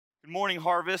morning,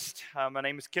 Harvest. My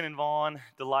name is Kenan Vaughn.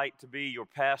 Delight to be your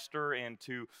pastor and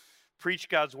to preach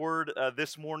God's Word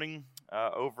this morning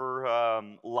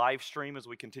over live stream as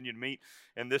we continue to meet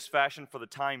in this fashion for the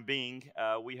time being.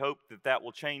 We hope that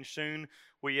will change soon.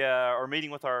 We are meeting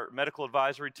with our medical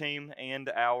advisory team and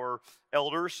our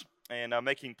elders and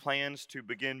making plans to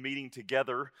begin meeting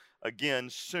together again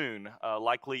soon,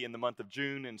 likely in the month of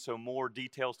June, and so more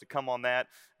details to come on that.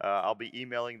 I'll be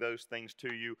emailing those things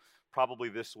to you probably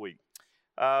this week.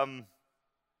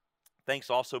 Thanks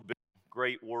also, been a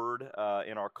great word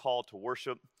in our call to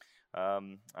worship.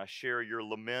 I share your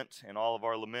lament and all of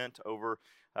our lament over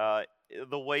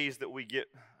the ways that we get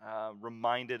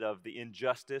reminded of the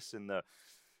injustice and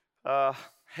the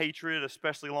hatred,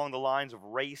 especially along the lines of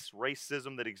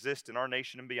racism that exists in our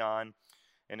nation and beyond,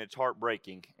 and it's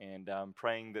heartbreaking. And I'm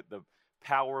praying that the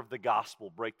power of the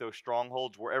gospel break those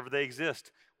strongholds wherever they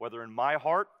exist, whether in my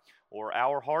heart or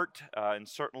our heart, and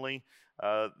certainly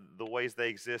the ways they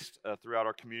exist throughout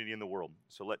our community and the world.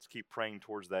 So let's keep praying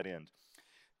towards that end.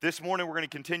 This morning we're going to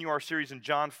continue our series in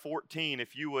John 14.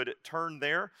 If you would turn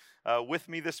there with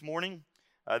me this morning.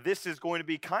 This is going to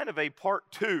be kind of a part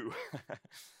 2.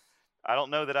 I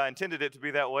don't know that I intended it to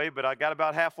be that way, but I got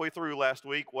about halfway through last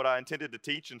week what I intended to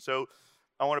teach, and so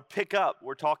I want to pick up.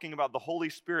 We're talking about the Holy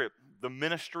Spirit, the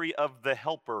ministry of the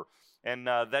Helper. And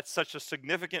that's such a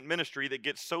significant ministry that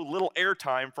gets so little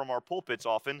airtime from our pulpits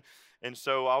often. And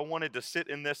so I wanted to sit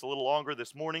in this a little longer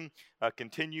this morning,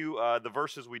 continue the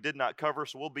verses we did not cover.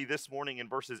 So we'll be this morning in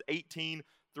verses 18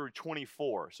 through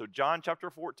 24. So John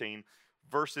chapter 14,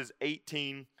 verses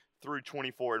 18 through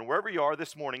 24. And wherever you are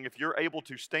this morning, if you're able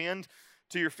to stand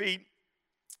to your feet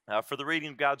for the reading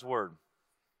of God's Word.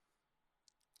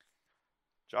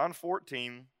 John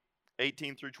 14,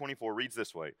 18 through 24 reads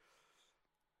this way.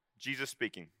 Jesus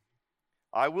speaking,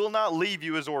 I will not leave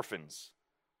you as orphans.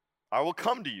 I will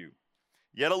come to you.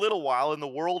 Yet a little while, and the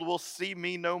world will see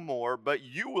me no more, but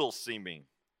you will see me.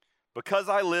 Because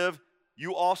I live,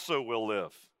 you also will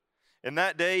live. In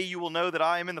that day you will know that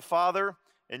I am in the Father,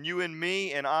 and you in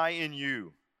me, and I in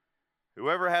you.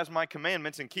 Whoever has my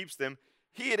commandments and keeps them,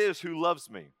 he it is who loves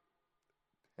me.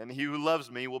 And he who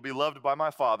loves me will be loved by my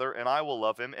Father, and I will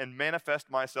love him and manifest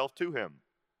myself to him.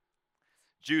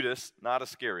 Judas, not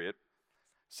Iscariot,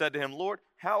 said to him, Lord,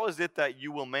 how is it that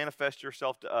you will manifest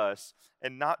yourself to us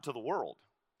and not to the world?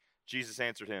 Jesus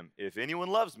answered him, if anyone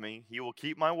loves me, he will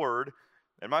keep my word,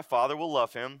 and my Father will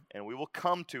love him, and we will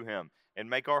come to him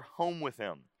and make our home with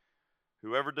him.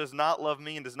 Whoever does not love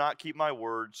me and does not keep my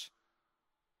words,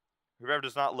 whoever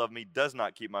does not love me does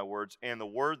not keep my words, and the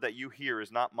word that you hear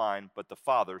is not mine, but the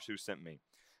Father's who sent me.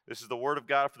 This is the word of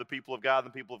God for the people of God,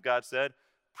 and the people of God said,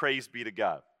 praise be to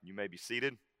God. You may be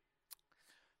seated.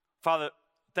 Father,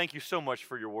 thank you so much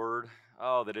for your word.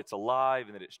 Oh, that it's alive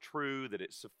and that it's true, that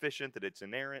it's sufficient, that it's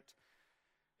inerrant.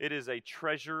 It is a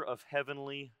treasure of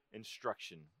heavenly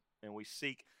instruction. And we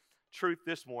seek truth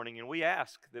this morning, and we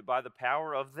ask that by the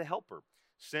power of the Helper,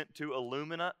 sent to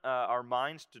illumine our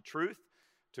minds to truth,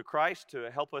 to Christ,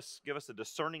 to help us, give us a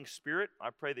discerning spirit,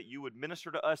 I pray that you would minister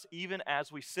to us even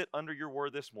as we sit under your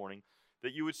word this morning,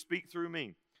 that you would speak through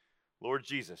me, Lord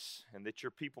Jesus, and that your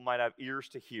people might have ears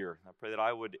to hear. I pray that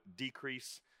I would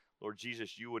decrease. Lord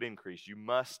Jesus, you would increase. You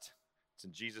must. It's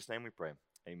in Jesus' name we pray.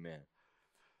 Amen.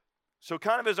 So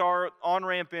kind of as our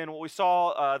on-ramp in, what we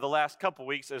saw the last couple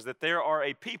weeks is that there are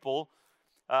a people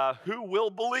who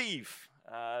will believe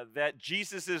that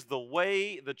Jesus is the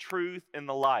way, the truth, and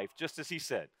the life, just as he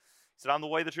said. He said, I'm the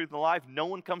way, the truth, and the life. No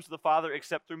one comes to the Father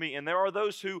except through me. And there are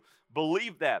those who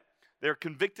believe that. They're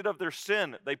convicted of their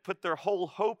sin. They put their whole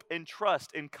hope and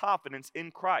trust and confidence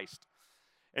in Christ.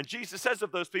 And Jesus says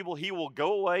of those people, he will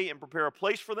go away and prepare a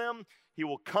place for them. He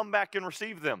will come back and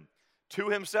receive them to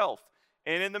himself.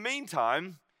 And in the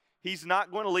meantime, he's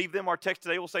not going to leave them. Our text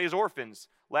today will say as orphans.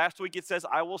 Last week it says,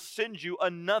 I will send you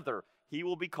another. He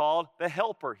will be called the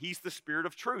Helper. He's the Spirit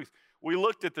of truth. We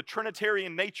looked at the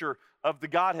Trinitarian nature of the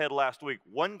Godhead last week.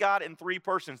 One God in three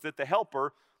persons, that the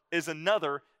Helper is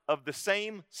another of the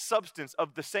same substance,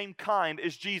 of the same kind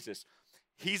as Jesus.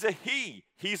 He's a he.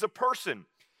 He's a person.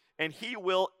 And he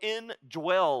will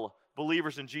indwell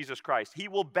believers in Jesus Christ. He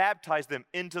will baptize them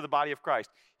into the body of Christ.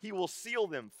 He will seal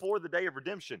them for the day of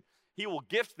redemption. He will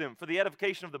gift them for the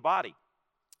edification of the body.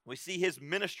 We see his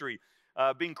ministry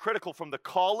being critical from the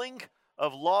calling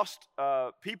of lost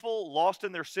people, lost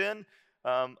in their sin,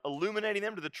 illuminating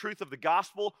them to the truth of the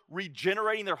gospel,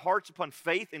 regenerating their hearts upon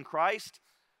faith in Christ,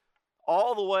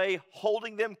 all the way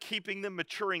holding them, keeping them,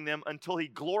 maturing them until he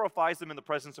glorifies them in the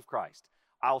presence of Christ.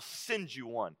 I'll send you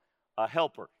one, a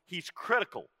helper. He's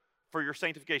critical for your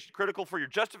sanctification, critical for your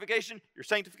justification, your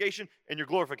sanctification, and your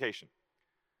glorification.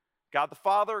 God the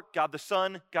Father, God the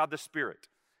Son, God the Spirit.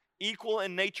 Equal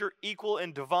in nature, equal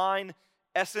in divine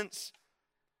essence,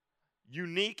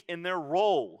 unique in their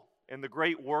role in the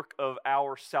great work of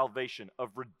our salvation, of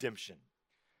redemption.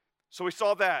 So we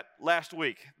saw that last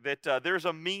week, that there's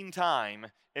a meantime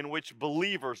in which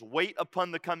believers wait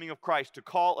upon the coming of Christ to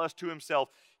call us to himself.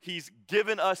 He's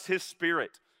given us his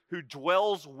Spirit who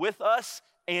dwells with us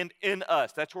and in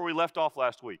us. That's where we left off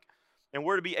last week. And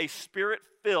we're to be a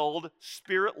Spirit-filled,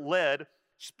 Spirit-led,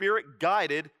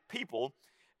 Spirit-guided people.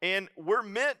 And we're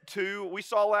meant to, we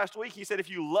saw last week, he said, if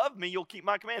you love me, you'll keep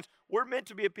my commands. We're meant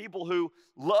to be a people who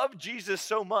love Jesus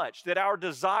so much that our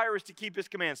desire is to keep his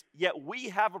commands. Yet we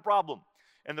have a problem.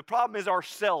 And the problem is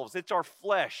ourselves. It's our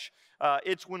flesh.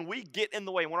 It's when we get in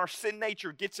the way, when our sin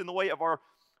nature gets in the way of our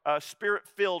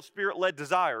Spirit-filled, Spirit-led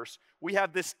desires, we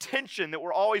have this tension that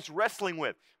we're always wrestling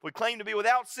with. If we claim to be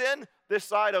without sin, this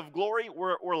side of glory,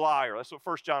 we're liar. That's what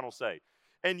 1 John will say.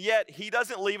 And yet, he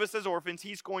doesn't leave us as orphans.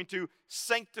 He's going to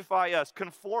sanctify us,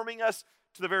 conforming us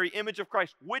to the very image of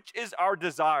Christ, which is our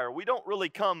desire. We don't really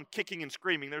come kicking and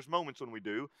screaming. There's moments when we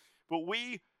do. But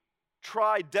we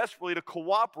try desperately to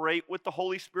cooperate with the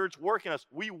Holy Spirit's work in us.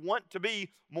 We want to be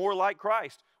more like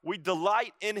Christ. We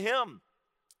delight in him.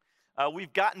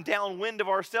 We've gotten downwind of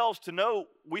ourselves to know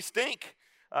we stink.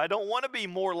 I don't want to be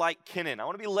more like Kenan. I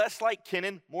want to be less like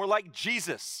Kenan, more like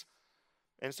Jesus.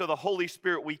 And so the Holy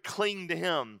Spirit, we cling to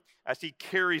him as he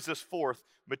carries us forth,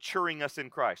 maturing us in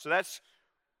Christ. So that's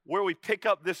where we pick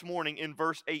up this morning in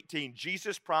verse 18.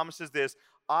 Jesus promises this,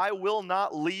 I will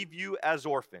not leave you as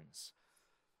orphans.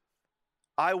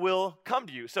 I will come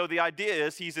to you. So the idea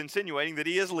is he's insinuating that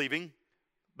he is leaving,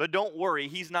 but don't worry,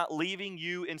 he's not leaving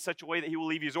you in such a way that he will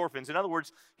leave you as orphans. In other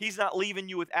words, he's not leaving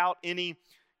you without any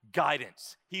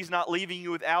guidance. He's not leaving you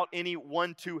without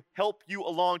anyone to help you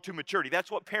along to maturity.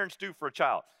 That's what parents do for a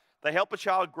child. They help a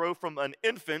child grow from an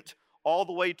infant all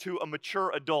the way to a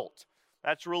mature adult.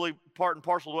 That's really part and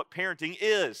parcel of what parenting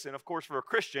is. And of course, for a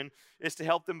Christian, is to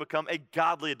help them become a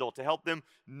godly adult, to help them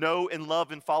know and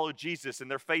love and follow Jesus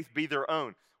and their faith be their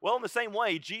own. Well, in the same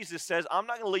way, Jesus says, I'm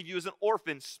not going to leave you as an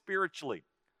orphan spiritually.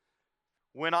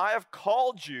 When I have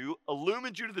called you,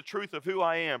 illumined you to the truth of who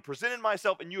I am, presented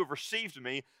myself, and you have received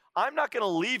me, I'm not going to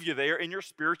leave you there in your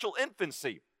spiritual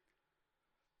infancy.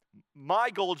 My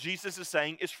goal, Jesus is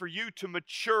saying, is for you to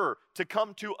mature, to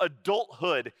come to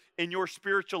adulthood in your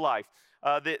spiritual life.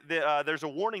 There's a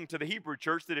warning to the Hebrew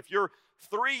church that if you're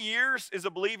 3 years as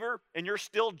a believer and you're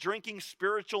still drinking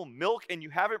spiritual milk and you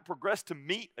haven't progressed to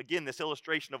meat, again, this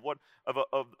illustration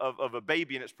of a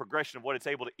baby and its progression of what it's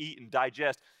able to eat and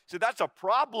digest, so that's a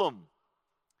problem.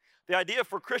 The idea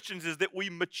for Christians is that we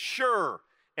mature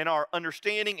in our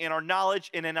understanding, in our knowledge,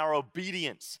 and in our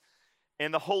obedience.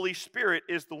 And the Holy Spirit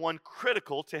is the one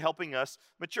critical to helping us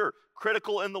mature.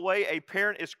 Critical in the way a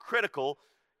parent is critical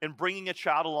in bringing a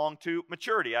child along to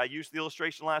maturity. I used the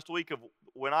illustration last week of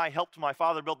when I helped my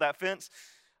father build that fence.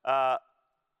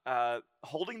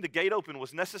 Holding the gate open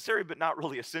was necessary, but not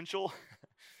really essential.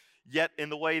 Yet in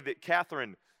the way that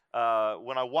Catherine,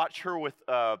 when I watch her with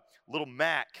little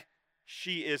Mac,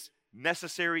 she is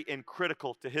necessary and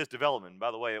critical to his development.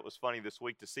 By the way, it was funny this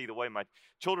week to see the way my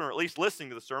children are at least listening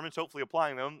to the sermons, hopefully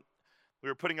applying them. We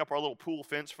were putting up our little pool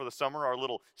fence for the summer, our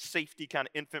little safety kind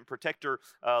of infant protector,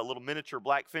 little miniature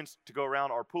black fence to go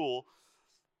around our pool.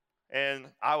 And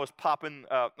I was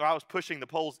pushing the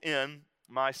poles in.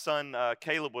 My son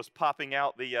Caleb was popping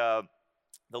out the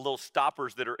little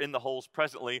stoppers that are in the holes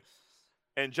presently.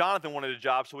 And Jonathan wanted a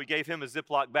job, so we gave him a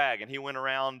Ziploc bag. And he went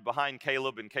around behind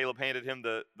Caleb, and Caleb handed him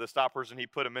the stoppers, and he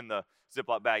put them in the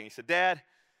Ziploc bag. And he said, Dad,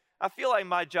 I feel like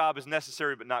my job is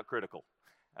necessary but not critical.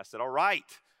 I said, all right.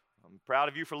 I'm proud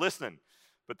of you for listening.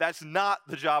 But that's not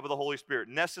the job of the Holy Spirit.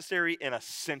 Necessary and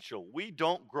essential. We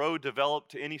don't grow, develop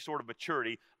to any sort of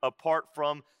maturity apart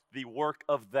from the work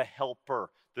of the Helper,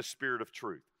 the Spirit of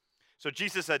truth. So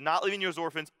Jesus said, not leaving you as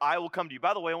orphans, I will come to you.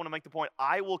 By the way, I want to make the point,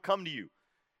 I will come to you.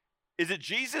 Is it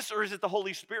Jesus or is it the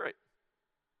Holy Spirit?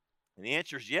 And the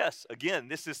answer is yes. Again,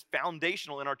 this is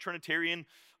foundational in our Trinitarian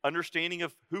understanding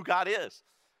of who God is.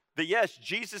 That yes,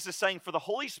 Jesus is saying for the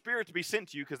Holy Spirit to be sent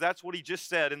to you, because that's what he just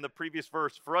said in the previous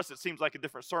verse. For us, it seems like a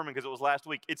different sermon because it was last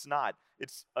week. It's not.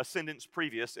 It's a sentence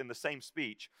previous in the same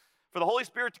speech. For the Holy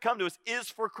Spirit to come to us is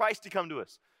for Christ to come to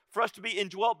us. For us to be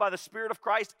indwelt by the Spirit of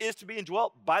Christ is to be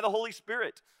indwelt by the Holy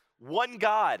Spirit. One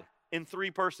God in three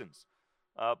persons.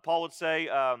 Paul would say,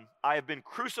 I have been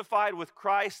crucified with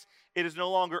Christ. It is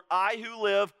no longer I who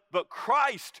live, but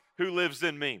Christ who lives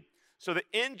in me. So the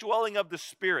indwelling of the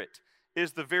Spirit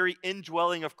is the very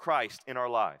indwelling of Christ in our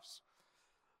lives.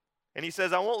 And he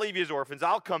says, I won't leave you as orphans.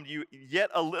 I'll come to you yet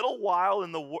a little while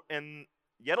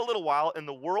yet a little while, and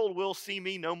the world will see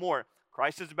me no more.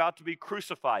 Christ is about to be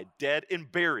crucified, dead,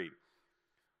 and buried.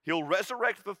 He'll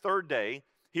resurrect the third day.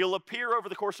 He'll appear over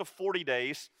the course of 40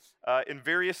 days in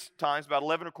various times, about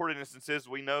 11 recorded instances.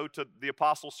 We know to the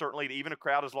apostles, certainly, to even a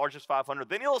crowd as large as 500.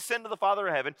 Then he'll ascend to the Father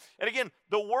in heaven. And again,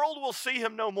 the world will see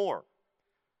him no more.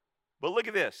 But look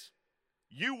at this.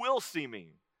 You will see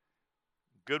me.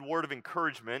 Good word of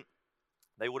encouragement.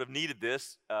 They would have needed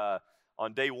this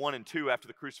on day 1 and 2 after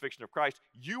the crucifixion of Christ.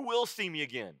 You will see me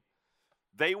again.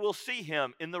 They will see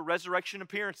him in the resurrection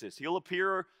appearances. He'll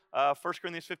appear, 1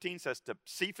 Corinthians 15 says, to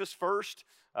Cephas first,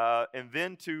 and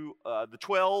then to the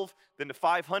 12, then to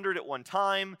 500 at one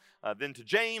time, then to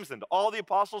James, then to all the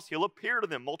apostles. He'll appear to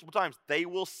them multiple times. They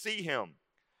will see him.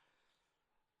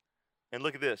 And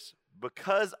look at this.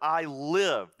 Because I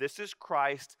live, this is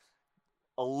Christ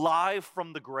alive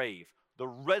from the grave, the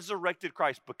resurrected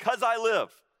Christ. Because I live,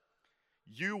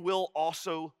 you will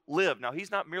also live. Now,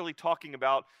 he's not merely talking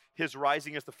about his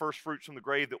rising as the first fruits from the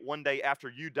grave, that one day after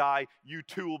you die, you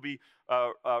too will be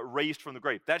raised from the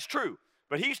grave. That's true.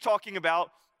 But he's talking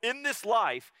about in this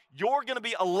life, you're going to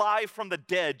be alive from the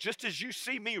dead, just as you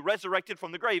see me resurrected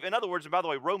from the grave. In other words, and by the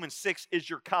way, Romans 6 is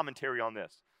your commentary on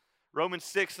this. Romans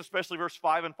 6, especially verse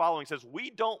 5 and following, says, we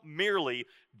don't merely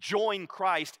join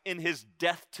Christ in his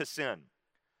death to sin.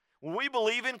 When we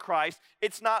believe in Christ,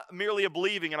 it's not merely a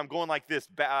believing, and I'm going like this.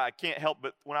 I can't help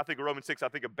but when I think of Romans 6, I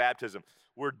think of baptism.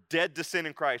 We're dead to sin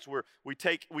in Christ.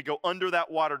 We go under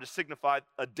that water to signify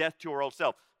a death to our old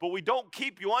self. But we don't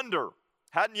keep you under.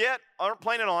 Hadn't yet, aren't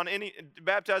planning on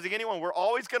baptizing anyone. We're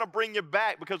always going to bring you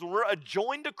back because when we're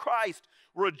adjoined to Christ,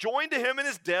 we're adjoined to him in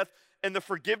his death, and the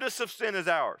forgiveness of sin is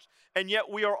ours. And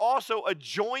yet we are also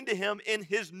adjoined to him in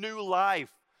his new life.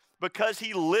 Because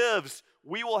he lives,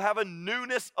 we will have a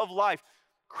newness of life.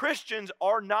 Christians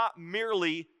are not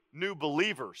merely new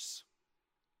believers.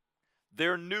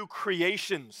 They're new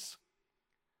creations.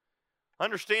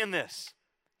 Understand this.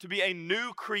 To be a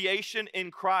new creation in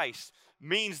Christ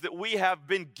means that we have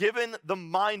been given the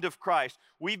mind of Christ.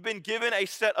 We've been given a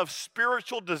set of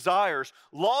spiritual desires,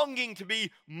 longing to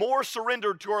be more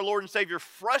surrendered to our Lord and Savior,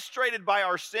 frustrated by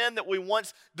our sin that we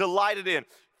once delighted in.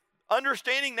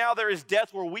 Understanding now there is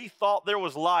death where we thought there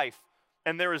was life,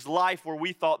 and there is life where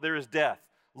we thought there is death.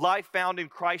 Life found in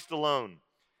Christ alone.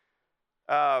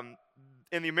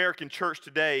 In the American church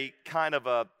today, kind of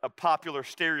a popular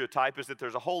stereotype is that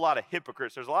there's a whole lot of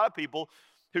hypocrites. There's a lot of people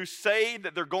who say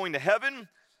that they're going to heaven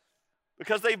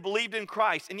because they believed in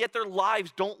Christ, and yet their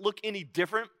lives don't look any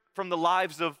different from the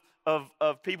lives of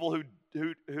people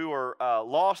who are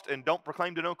lost and don't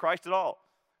proclaim to know Christ at all.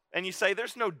 And you say,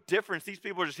 there's no difference. These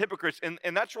people are just hypocrites.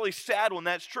 And that's really sad when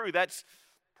that's true. That's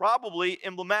probably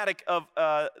emblematic of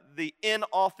the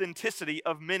inauthenticity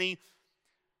of many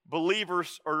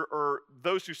believers or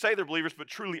those who say they're believers but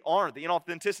truly aren't, the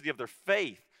inauthenticity of their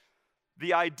faith.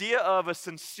 The idea of a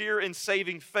sincere and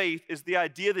saving faith is the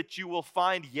idea that you will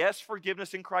find, yes,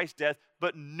 forgiveness in Christ's death,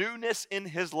 but newness in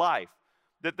his life.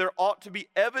 That there ought to be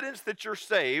evidence that you're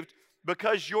saved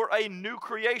because you're a new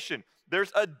creation.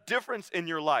 There's a difference in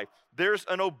your life. There's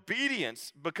an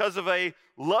obedience because of a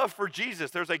love for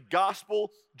Jesus. There's a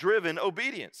gospel-driven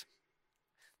obedience.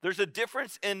 There's a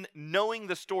difference in knowing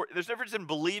the story. There's a difference in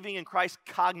believing in Christ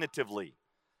cognitively.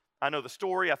 I know the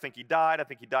story. I think he died. I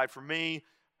think he died for me.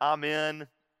 I'm in.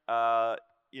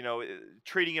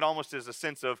 Treating it almost as a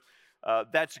sense of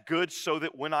that's good so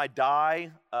that when I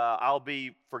die, I'll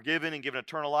be forgiven and given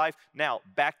eternal life. Now,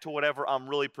 back to whatever I'm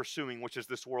really pursuing, which is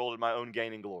this world and my own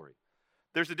gain and glory.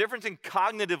 There's a difference in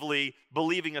cognitively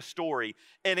believing a story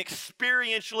and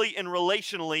experientially and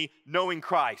relationally knowing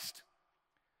Christ.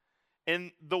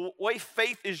 And the way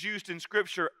faith is used in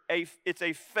Scripture, it's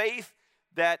a faith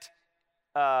that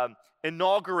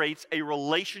inaugurates a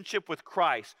relationship with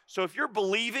Christ. So if you're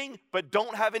believing but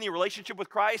don't have any relationship with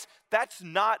Christ, that's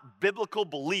not biblical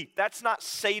belief. That's not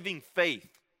saving faith.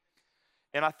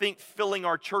 And I think filling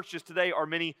our churches today are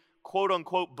many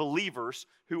quote-unquote believers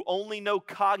who only know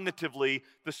cognitively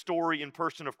the story and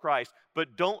person of Christ,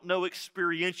 but don't know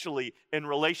experientially and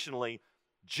relationally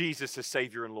Jesus as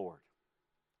Savior and Lord.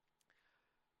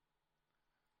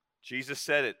 Jesus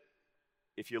said it,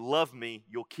 if you love me,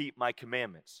 you'll keep my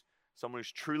commandments. Someone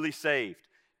who's truly saved,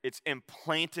 it's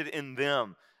implanted in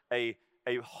them a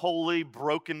holy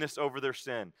brokenness over their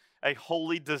sin, a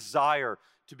holy desire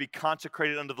to be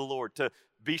consecrated unto the Lord, to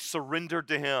be surrendered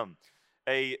to Him,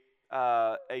 a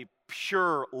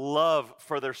pure love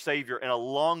for their Savior and a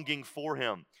longing for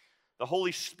Him. The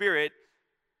Holy Spirit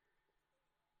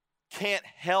can't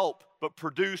help but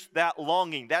produce that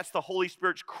longing. That's the Holy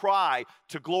Spirit's cry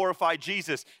to glorify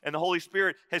Jesus. And the Holy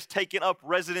Spirit has taken up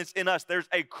residence in us. There's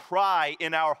a cry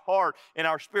in our heart, in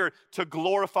our spirit, to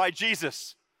glorify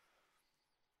Jesus.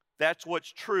 That's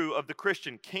what's true of the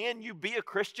Christian. Can you be a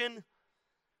Christian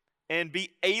and be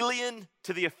alien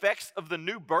to the effects of the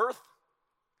new birth?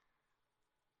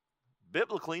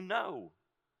 Biblically, no.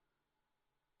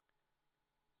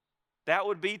 That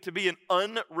would be to be an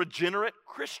unregenerate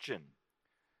Christian.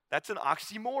 That's an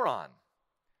oxymoron.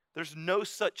 There's no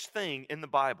such thing in the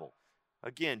Bible.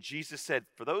 Again, Jesus said,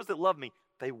 for those that love me,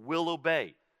 they will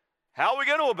obey. How are we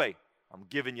going to obey? I'm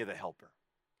giving you the helper.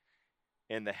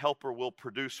 And the helper will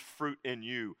produce fruit in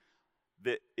you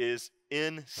that is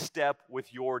in step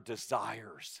with your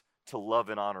desires to love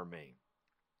and honor me.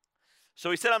 So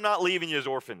he said, I'm not leaving you as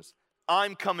orphans.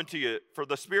 I'm coming to you. For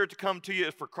the Spirit to come to you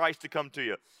is for Christ to come to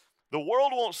you. The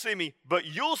world won't see me, but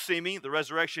you'll see me, the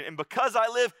resurrection. And because I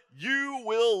live, you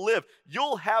will live.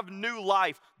 You'll have new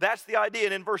life. That's the idea.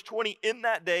 And in verse 20, in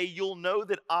that day, you'll know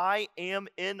that I am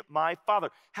in my Father.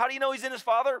 How do you know he's in his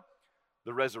Father?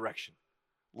 The resurrection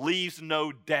leaves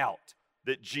no doubt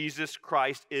that Jesus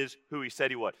Christ is who he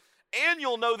said he was. And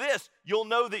you'll know this. You'll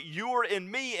know that you are in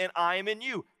me and I am in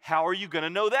you. How are you going to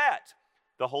know that?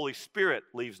 The Holy Spirit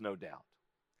leaves no doubt.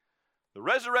 The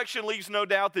resurrection leaves no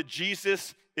doubt that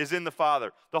Jesus is in the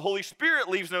Father. The Holy Spirit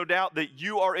leaves no doubt that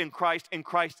you are in Christ and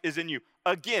Christ is in you.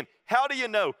 Again, how do you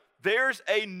know? There's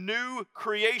a new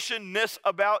creationness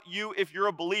about you if you're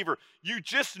a believer. You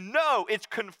just know, it's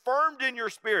confirmed in your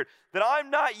spirit that I'm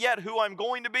not yet who I'm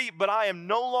going to be, but I am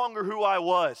no longer who I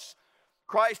was.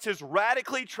 Christ has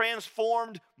radically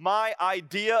transformed my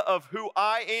idea of who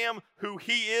I am, who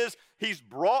he is. He's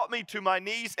brought me to my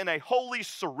knees in a holy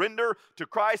surrender to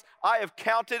Christ. I have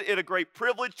counted it a great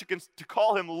privilege to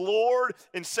call him Lord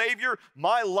and Savior,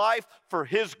 my life for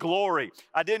his glory.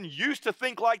 I didn't used to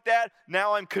think like that.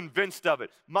 Now I'm convinced of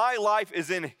it. My life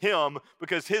is in him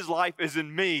because his life is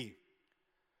in me.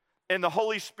 And the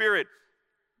Holy Spirit,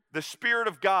 the Spirit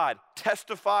of God,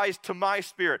 testifies to my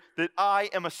spirit that I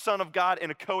am a son of God and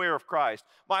a co-heir of Christ.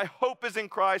 My hope is in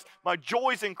Christ. My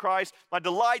joy is in Christ. My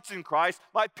delight's in Christ.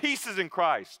 My peace is in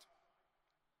Christ.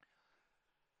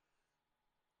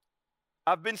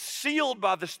 I've been sealed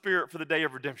by the Spirit for the day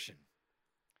of redemption.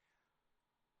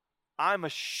 I'm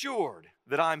assured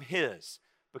that I'm his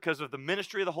because of the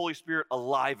ministry of the Holy Spirit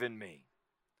alive in me.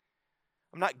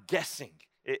 I'm not guessing.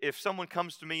 If someone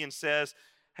comes to me and says,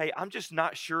 hey, I'm just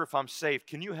not sure if I'm saved.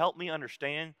 Can you help me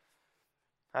understand?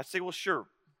 I say, well, sure.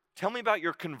 Tell me about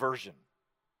your conversion.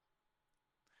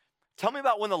 Tell me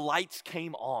about when the lights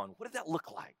came on. What did that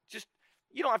look like? Just,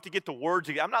 you don't have to get the words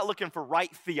again. I'm not looking for right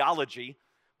theology,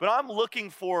 but I'm looking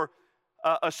for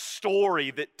a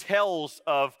story that tells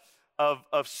of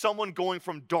someone going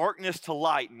from darkness to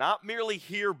light, not merely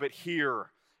here, but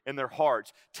here in their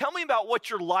hearts. Tell me about what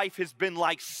your life has been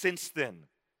like since then.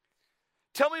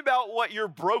 Tell me about what you're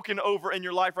broken over in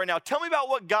your life right now. Tell me about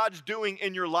what God's doing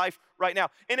in your life right now.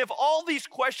 And if all these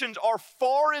questions are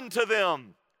foreign to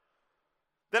them,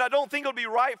 then I don't think it'll be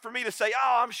right for me to say,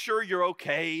 oh, I'm sure you're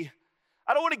okay.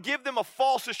 I don't want to give them a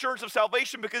false assurance of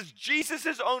salvation because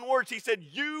Jesus' own words, he said,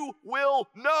 you will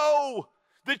know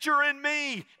that you're in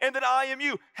me and that I am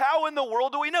you. How in the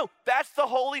world do we know? That's the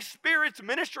Holy Spirit's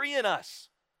ministry in us.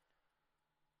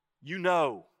 You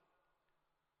know.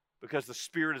 Because the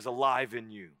Spirit is alive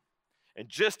in you. And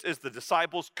just as the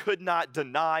disciples could not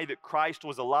deny that Christ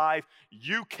was alive,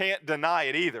 you can't deny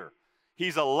it either.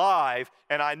 He's alive,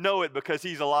 and I know it because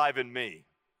he's alive in me.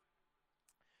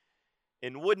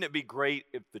 And wouldn't it be great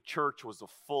if the church was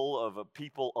full of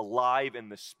people alive in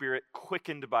the Spirit,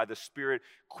 quickened by the Spirit,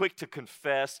 quick to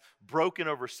confess, broken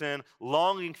over sin,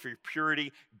 longing for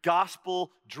purity,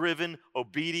 gospel-driven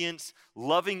obedience,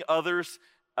 loving others,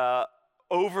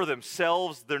 over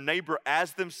themselves, their neighbor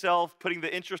as themselves, putting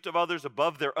the interest of others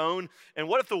above their own. And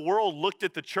what if the world looked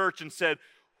at the church and said,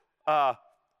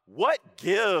 what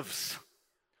gives?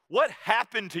 What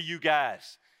happened to you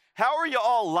guys? How are you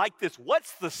all like this?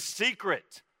 What's the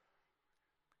secret?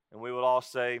 And we would all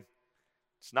say,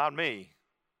 it's not me.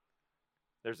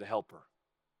 There's a helper.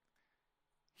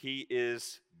 He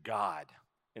is God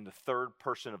in the third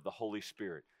person of the Holy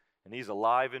Spirit. And he's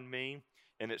alive in me,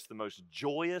 and it's the most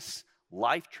joyous,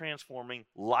 life-transforming,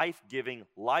 life-giving,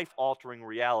 life-altering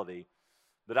reality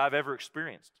that I've ever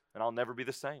experienced, and I'll never be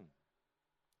the same.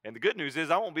 And the good news is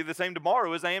I won't be the same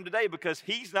tomorrow as I am today because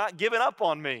he's not giving up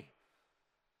on me.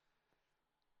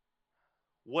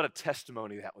 What a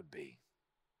testimony that would be.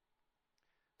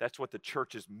 That's what the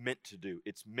church is meant to do.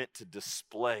 It's meant to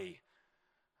display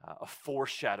a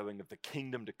foreshadowing of the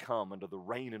kingdom to come under the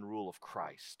reign and rule of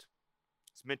Christ.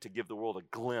 It's meant to give the world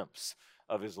a glimpse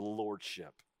of his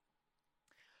lordship.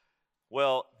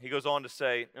 Well, he goes on to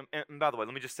say, and by the way,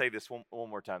 let me just say this one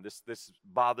more time. This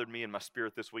bothered me in my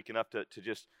spirit this week enough to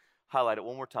just highlight it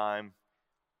one more time.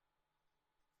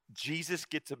 Jesus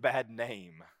gets a bad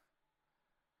name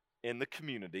in the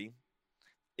community,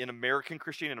 in American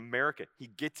Christianity, in America. He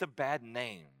gets a bad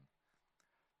name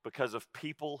because of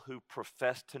people who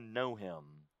profess to know him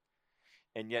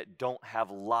and yet don't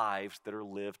have lives that are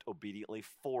lived obediently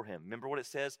for him. Remember what it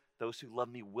says? Those who love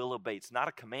me will obey. It's not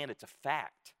a command, it's a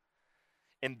fact.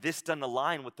 And this doesn't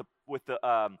align with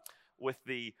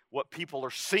what people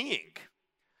are seeing.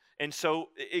 And so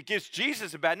it gives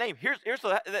Jesus a bad name.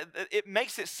 It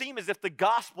makes it seem as if the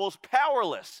gospel is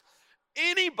powerless.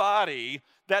 Anybody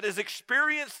that has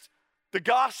experienced the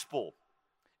gospel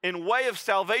in way of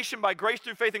salvation by grace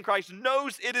through faith in Christ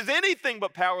knows it is anything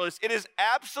but powerless. It is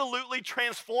absolutely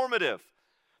transformative.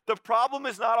 The problem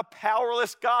is not a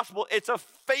powerless gospel. It's a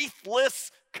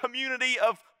faithless community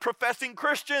of professing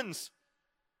Christians.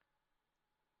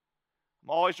 I'm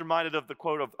always reminded of the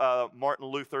quote of Martin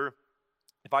Luther.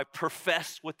 If I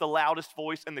profess with the loudest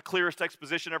voice and the clearest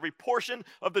exposition every portion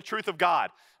of the truth of God,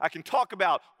 I can talk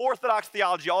about orthodox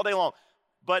theology all day long,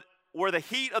 but where the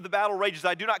heat of the battle rages,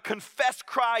 I do not confess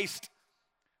Christ,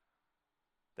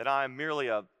 that I am merely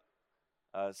a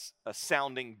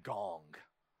sounding gong.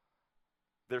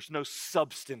 There's no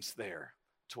substance there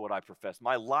to what I profess.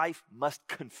 My life must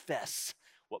confess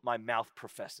what my mouth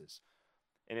professes.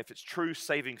 And if it's true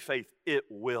saving faith, it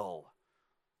will.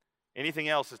 Anything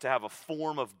else is to have a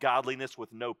form of godliness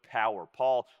with no power.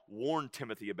 Paul warned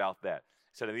Timothy about that.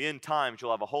 He said, in the end times,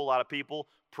 you'll have a whole lot of people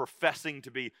professing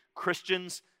to be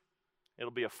Christians.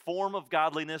 It'll be a form of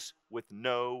godliness with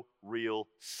no real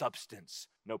substance,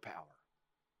 no power.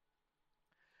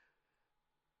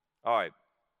 All right.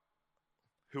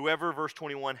 Whoever, verse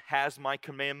 21, has my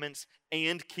commandments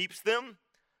and keeps them,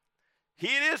 he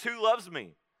it is who loves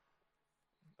me.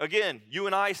 Again, you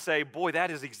and I say, boy,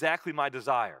 that is exactly my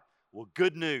desire. Well,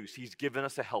 good news, he's given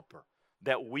us a helper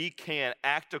that we can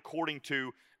act according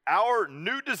to our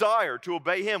new desire to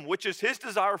obey him, which is his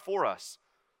desire for us,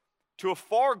 to a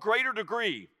far greater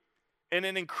degree and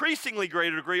an increasingly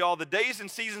greater degree all the days and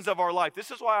seasons of our life.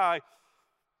 This is why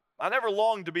I never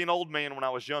longed to be an old man when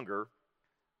I was younger,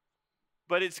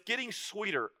 but it's getting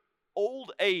sweeter.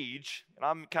 Old age, and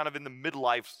I'm kind of in the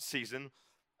midlife season,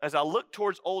 as I look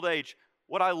towards old age,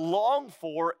 what I long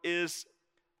for is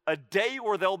a day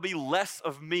where there'll be less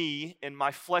of me and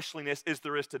my fleshliness as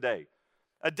there is today.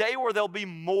 A day where there'll be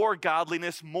more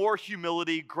godliness, more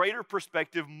humility, greater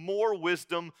perspective, more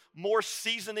wisdom, more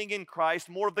seasoning in Christ,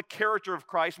 more of the character of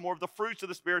Christ, more of the fruits of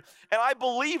the Spirit. And I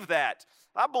believe that.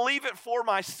 I believe it for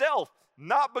myself,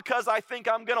 not because I think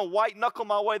I'm going to white knuckle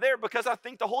my way there, because I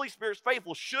think the Holy Spirit's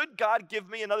faithful. Should God give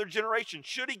me another generation?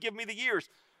 Should he give me the years?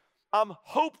 I'm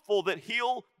hopeful that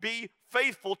he'll be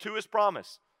faithful to his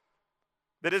promise.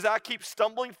 That as I keep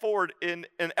stumbling forward in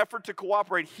an effort to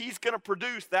cooperate, he's going to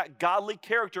produce that godly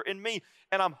character in me.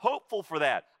 And I'm hopeful for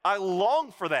that. I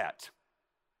long for that.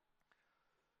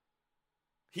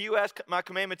 He who has my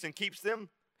commandments and keeps them,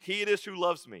 he it is who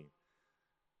loves me.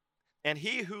 And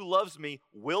he who loves me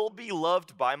will be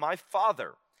loved by my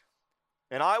Father.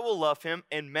 And I will love him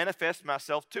and manifest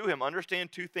myself to him.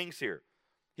 Understand two things here.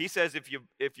 He says if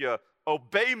you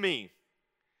obey me,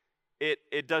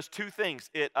 it does two things.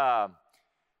 It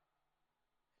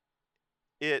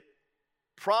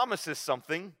promises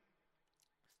something,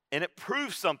 and it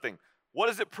proves something. What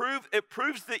does it prove? It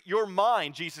proves that you're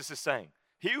mine, Jesus is saying.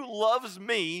 He who loves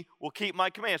me will keep my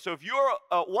commands. So if you're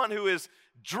one who is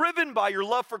driven by your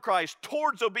love for Christ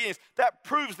towards obedience, that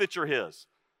proves that you're his.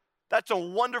 That's a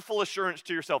wonderful assurance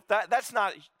to yourself. That's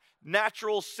not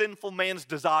natural, sinful man's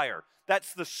desire.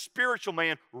 That's the spiritual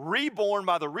man reborn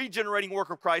by the regenerating work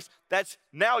of Christ. That's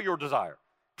now your desire.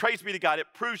 Praise be to God. It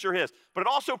proves you're his. But it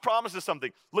also promises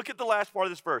something. Look at the last part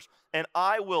of this verse. And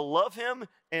I will love him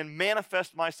and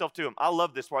manifest myself to him. I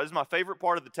love this part. This is my favorite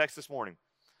part of the text this morning.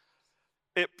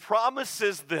 It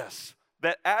promises this,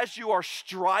 that as you are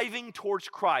striving towards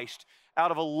Christ out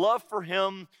of a love for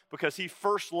him because he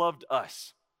first loved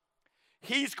us,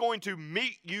 he's going to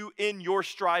meet you in your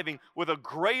striving with a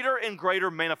greater and greater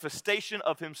manifestation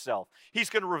of himself. He's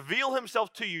going to reveal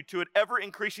himself to you to an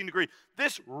ever-increasing degree.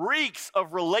 This reeks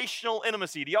of relational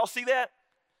intimacy. Do y'all see that?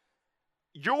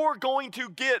 You're going to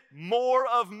get more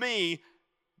of me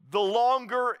the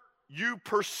longer you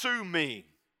pursue me.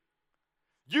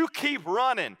 You keep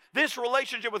running. This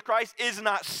relationship with Christ is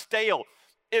not stale.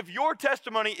 If your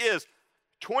testimony is,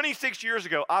 26 years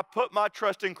ago, I put my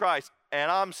trust in Christ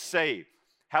and I'm saved.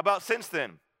 How about since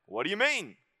then? What do you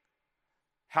mean?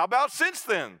 How about since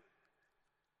then?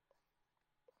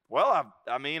 Well,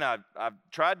 I've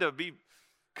tried to be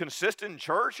consistent in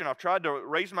church, and I've tried to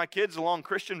raise my kids along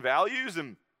Christian values,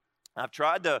 and I've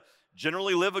tried to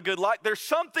generally live a good life. There's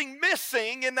something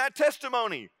missing in that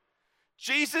testimony.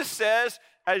 Jesus says,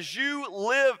 as you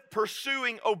live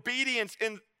pursuing obedience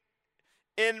in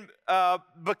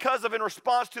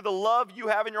response to the love you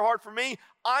have in your heart for me,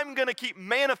 I'm going to keep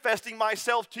manifesting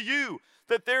myself to you.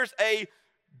 That there's a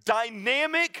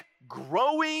dynamic,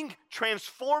 growing,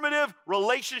 transformative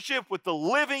relationship with the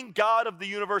living God of the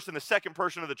universe in the second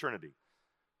person of the Trinity.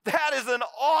 That is an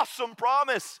awesome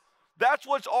promise. That's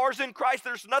what's ours in Christ.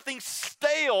 There's nothing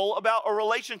stale about a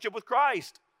relationship with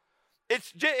Christ.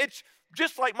 It's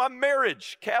just like my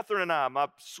marriage. Catherine and I, my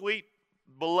sweet,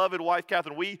 beloved wife,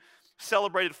 Catherine, we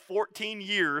celebrated 14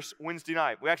 years Wednesday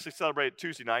night. We actually celebrated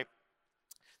Tuesday night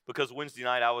because Wednesday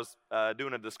night I was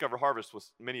doing a Discover Harvest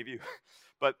with many of you.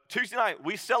 But Tuesday night,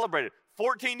 we celebrated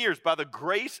 14 years by the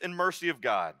grace and mercy of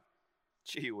God.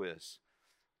 Gee whiz.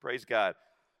 Praise God.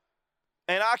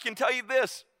 And I can tell you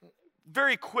this,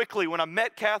 very quickly, when I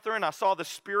met Catherine, I saw the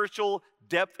spiritual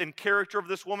depth and character of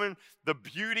this woman, the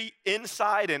beauty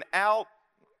inside and out.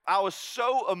 I was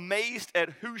so amazed at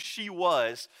who she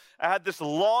was. I had this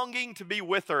longing to be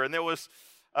with her, and it was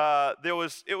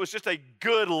just a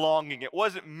good longing. It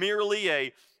wasn't merely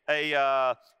a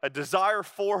desire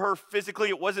for her physically.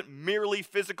 It wasn't merely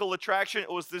physical attraction.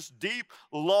 It was this deep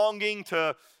longing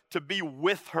to be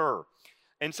with her.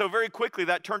 And so very quickly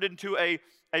that turned into a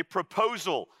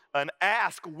proposal, an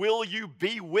ask. Will you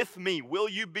be with me? Will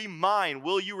you be mine?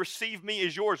 Will you receive me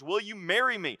as yours? Will you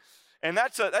marry me? And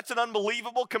that's an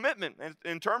unbelievable commitment.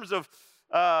 In terms of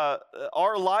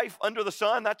our life under the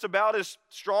sun, that's about as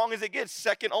strong as it gets,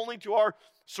 second only to our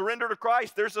surrender to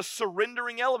Christ. There's a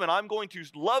surrendering element. I'm going to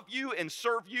love you and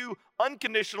serve you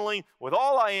unconditionally with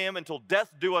all I am until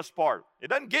death do us part. It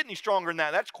doesn't get any stronger than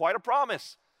that. That's quite a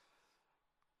promise.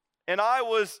 And I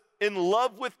was in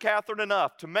love with Catherine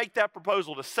enough to make that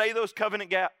proposal, to say those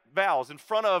covenant vows in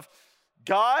front of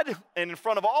God and in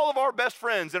front of all of our best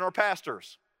friends and our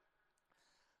pastors.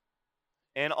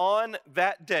 And on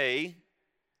that day,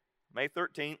 May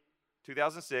 13th,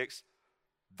 2006,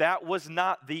 that was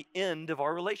not the end of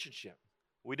our relationship.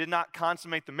 We did not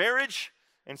consummate the marriage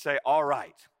and say, all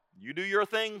right, you do your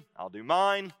thing, I'll do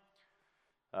mine.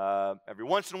 Every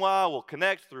once in a while, we'll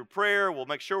connect through prayer. We'll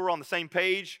make sure we're on the same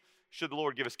page, should the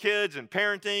Lord give us kids and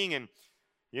parenting. And,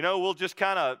 we'll just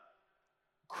kind of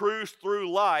cruise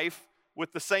through life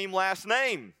with the same last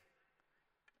name.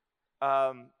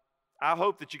 I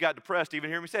hope that you got depressed even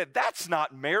hearing me say it. That's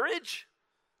not marriage.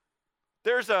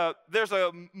 There's a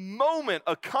moment,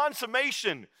 a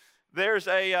consummation. There's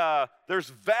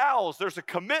vows, there's a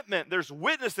commitment, there's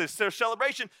witnesses, there's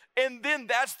celebration, and then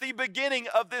that's the beginning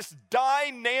of this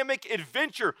dynamic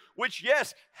adventure, which,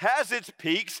 yes, has its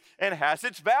peaks and has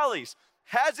its valleys,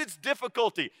 has its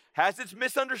difficulty, has its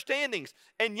misunderstandings,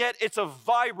 and yet it's a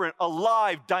vibrant,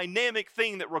 alive, dynamic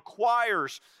thing that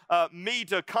requires me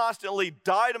to constantly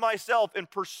die to myself and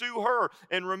pursue her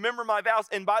and remember my vows.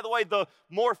 And by the way, the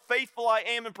more faithful I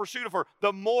am in pursuit of her,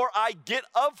 the more I get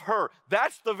of her.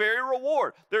 That's the very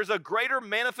reward. There's a greater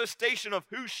manifestation of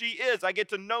who she is. I get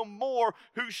to know more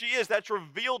who she is. That's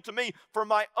revealed to me for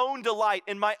my own delight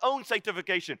and my own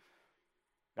sanctification.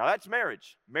 Now that's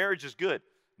marriage. Marriage is good.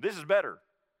 This is better.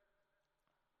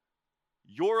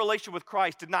 Your relationship with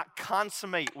Christ did not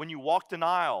consummate when you walked an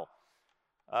aisle,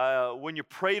 when you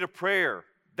prayed a prayer.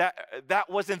 That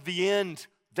wasn't the end.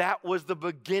 That was the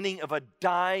beginning of a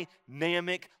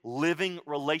dynamic, living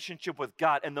relationship with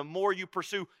God. And the more you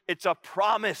pursue, it's a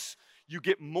promise. You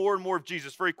get more and more of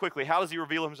Jesus very quickly. How does he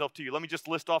reveal himself to you? Let me just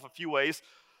list off a few ways.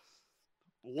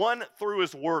 One, through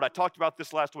his word. I talked about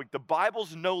this last week. The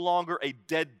Bible's no longer a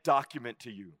dead document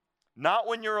to you. Not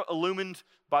when you're illumined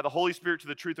by the Holy Spirit to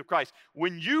the truth of Christ.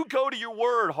 When you go to your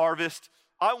word, Harvest,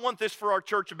 I want this for our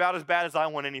church about as bad as I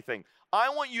want anything. I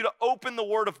want you to open the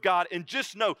word of God and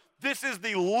just know this is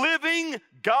the living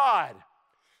God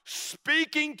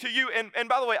speaking to you. And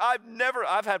by the way,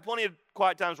 I've had plenty of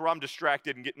quiet times where I'm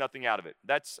distracted and get nothing out of it.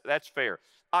 That's fair.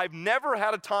 I've never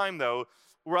had a time, though,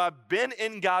 where I've been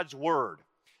in God's word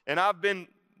and I've been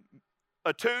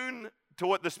attuned to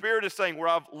what the Spirit is saying, where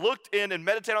I've looked in and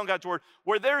meditated on God's word,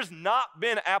 where there's not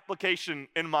been application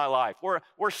in my life, where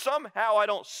somehow I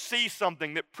don't see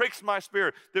something that pricks my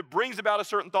spirit, that brings about a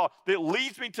certain thought, that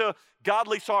leads me to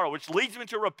godly sorrow, which leads me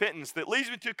to repentance, that leads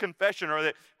me to confession, or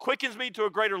that quickens me to a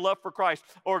greater love for Christ,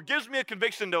 or gives me a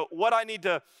conviction to what I need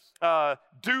to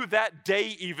do that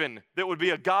day even that would be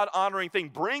a God-honoring thing,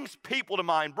 brings people to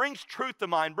mind, brings truth to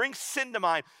mind, brings sin to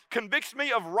mind, convicts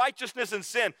me of righteousness and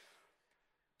sin.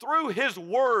 through his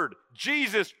word,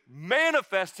 Jesus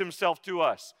manifests himself to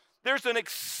us. There's an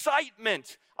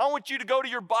excitement. I want you to go to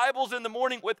your Bibles in the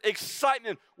morning with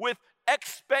excitement, with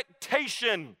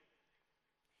expectation.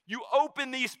 You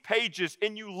open these pages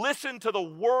and you listen to the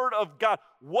word of God.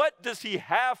 What does he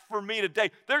have for me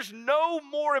today? There's no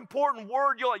more important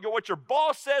word. What your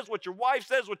boss says, what your wife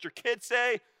says, what your kids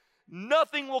say.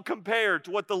 Nothing will compare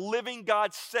to what the living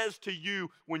God says to you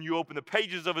when you open the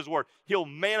pages of his word. He'll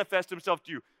manifest himself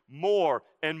to you more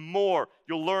and more.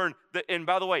 You'll learn that, and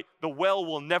by the way, the well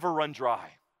will never run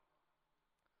dry.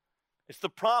 It's the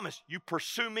promise. You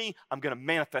pursue me, I'm going to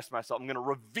manifest myself. I'm going to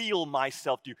reveal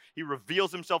myself to you. He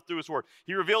reveals himself through his word.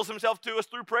 He reveals himself to us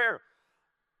through prayer.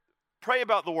 Pray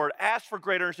about the word. Ask for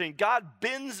greater understanding. God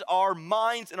bends our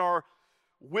minds and our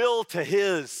will to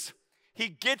his. He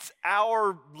gets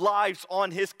our lives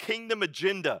on his kingdom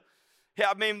agenda. Yeah,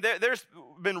 I mean, there's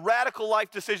been radical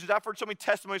life decisions. I've heard so many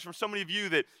testimonies from so many of you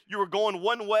that you were going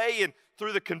one way, and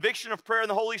through the conviction of prayer and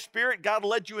the Holy Spirit, God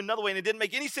led you another way, and it didn't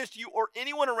make any sense to you or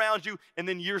anyone around you, and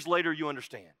then years later you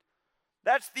understand.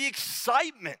 That's the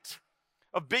excitement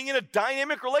of being in a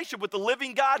dynamic relationship with the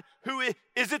living God who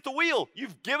is at the wheel.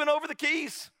 You've given over the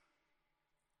keys.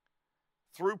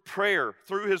 Through prayer,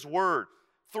 through his word,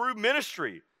 through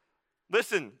ministry.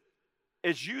 Listen,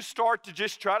 as you start to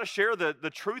just try to share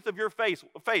the truth of your faith,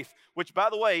 which, by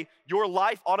the way, your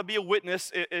life ought to be a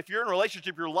witness. If you're in a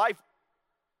relationship, your life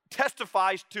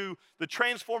testifies to the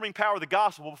transforming power of the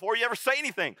gospel before you ever say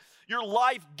anything. Your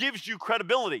life gives you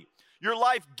credibility. Your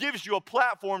life gives you a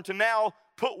platform to now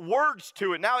put words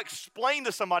to it, now explain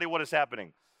to somebody what is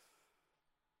happening.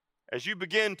 As you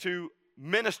begin to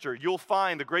minister, you'll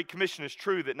find the Great Commission is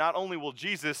true, that not only has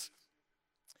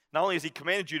he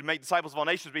commanded you to make disciples of all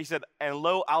nations, but he said, and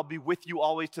lo, I'll be with you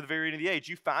always to the very end of the age.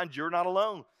 You find you're not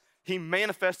alone. He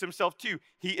manifests himself to you.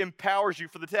 He empowers you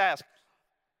for the task.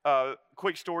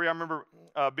 Quick story, I remember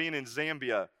being in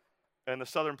Zambia in the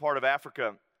southern part of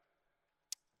Africa.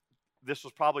 This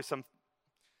was probably some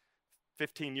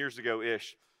 15 years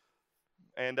ago-ish.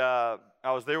 And I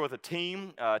was there with a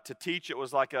team to teach. It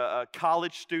was like a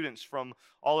college students from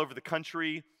all over the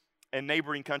country and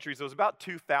neighboring countries. There was about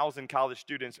 2,000 college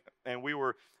students, and we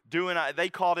were doing, they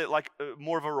called it like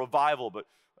more of a revival, but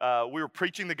we were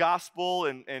preaching the gospel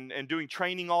and doing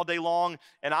training all day long,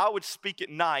 and I would speak at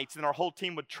nights, and our whole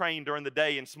team would train during the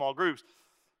day in small groups.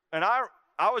 And I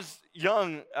was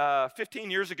young, 15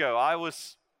 years ago. I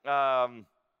was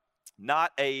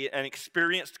not an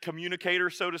experienced communicator,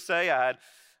 so to say. I had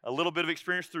a little bit of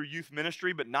experience through youth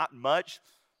ministry, but not much.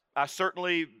 I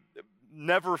certainly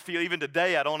never feel, even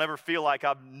today, I don't ever feel like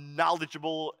I'm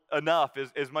knowledgeable enough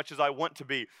as much as I want to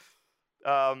be.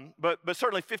 But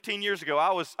certainly 15 years ago,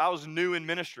 I was new in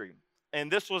ministry. And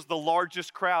this was the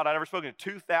largest crowd I'd ever spoken to,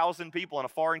 2,000 people in a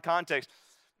foreign context.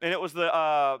 And it was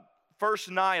the first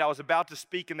night I was about to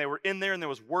speak, and they were in there, and there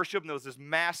was worship, and there was this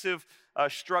massive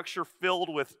structure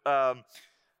filled with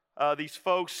these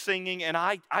folks singing. And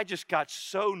I just got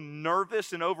so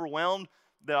nervous and overwhelmed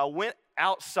that I went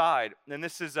outside, and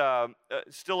this is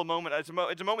still a moment. It's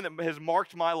a moment that has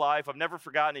marked my life. I've never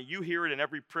forgotten it. You hear it in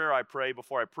every prayer I pray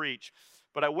before I preach.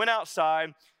 But I went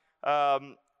outside,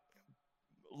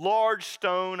 large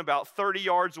stone about 30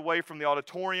 yards away from the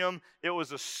auditorium. It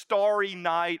was a starry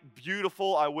night,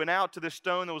 beautiful. I went out to this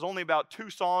stone. There was only about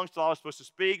 2 songs till I was supposed to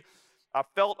speak. I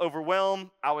felt overwhelmed.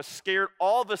 I was scared.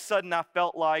 All of a sudden, I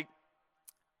felt like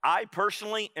I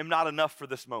personally am not enough for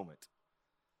this moment.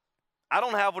 I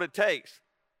don't have what it takes.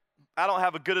 I don't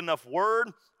have a good enough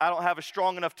word. I don't have a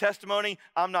strong enough testimony.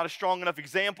 I'm not a strong enough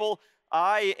example.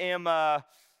 I am. I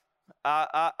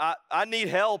need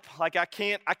help. Like I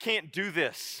can't do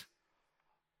this.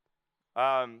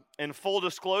 In full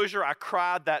disclosure, I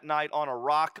cried that night on a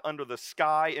rock under the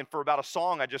sky, and for about a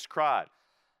song, I just cried.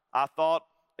 I thought,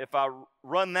 if I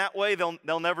run that way,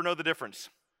 they'll never know the difference.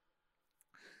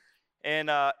 And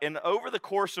over the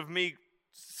course of me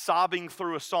sobbing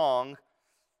through a song,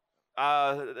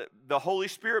 the Holy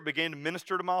Spirit began to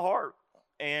minister to my heart.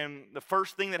 And the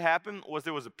first thing that happened was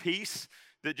there was a peace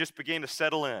that just began to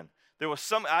settle in. There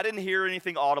was I didn't hear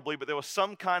anything audibly, but there was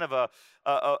some kind of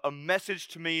a message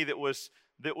to me that was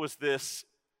this,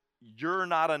 you're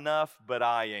not enough, but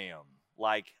I am.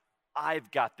 Like, I've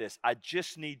got this. I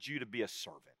just need you to be a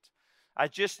servant. I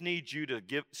just need you to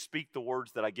speak the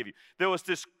words that I give you. There was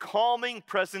this calming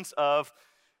presence of,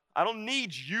 I don't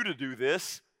need you to do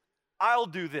this. I'll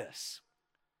do this.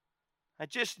 I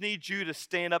just need you to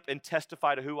stand up and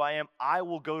testify to who I am. I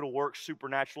will go to work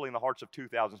supernaturally in the hearts of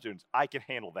 2,000 students. I can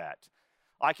handle that.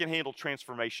 I can handle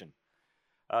transformation.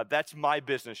 That's my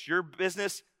business. Your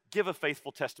business, give a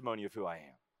faithful testimony of who I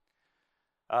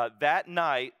That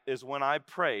night is when I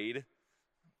prayed.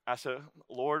 I said,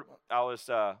 Lord, I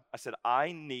said,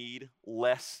 I need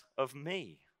less of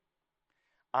me.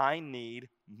 I need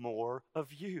more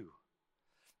of you.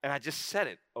 And I just said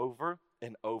it over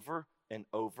and over and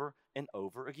over and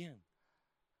over again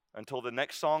until the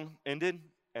next song ended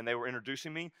and they were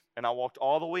introducing me, and I walked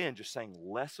all the way in just saying,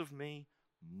 less of me,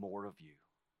 more of you.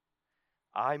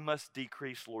 I must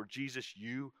decrease, Lord Jesus,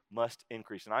 you must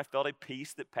increase. And I felt a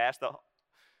peace that passed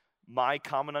my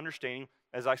common understanding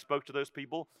as I spoke to those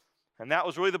people. And that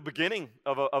was really the beginning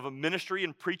of a ministry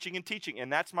and preaching and teaching.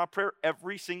 And that's my prayer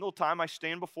every single time I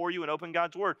stand before you and open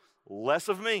God's word. Less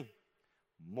of me,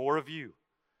 more of you.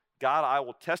 God, I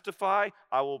will testify,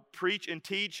 I will preach and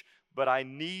teach, but I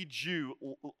need you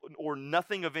or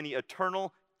nothing of any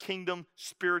eternal, kingdom,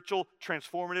 spiritual,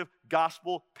 transformative,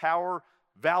 gospel, power,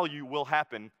 value will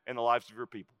happen in the lives of your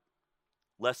people.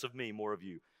 Less of me, more of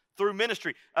you. Through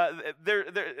ministry,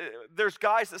 there's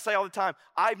guys that say all the time,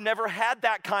 I've never had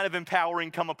that kind of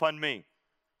empowering come upon me.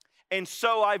 And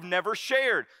so I've never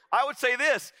shared. I would say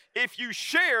this, if you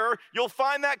share, you'll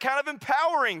find that kind of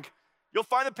empowering. You'll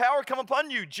find the power come upon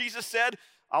you. Jesus said,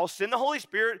 I'll send the Holy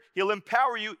Spirit. He'll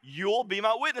empower you. You'll be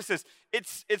my witnesses.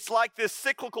 It's like this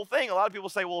cyclical thing. A lot of people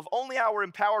say, well, if only I were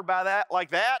empowered by that,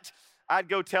 like that, I'd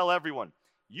go tell everyone.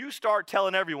 You start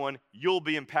telling everyone, you'll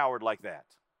be empowered like that.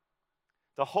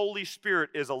 The Holy Spirit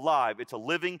is alive. It's a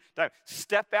living time.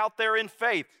 Step out there in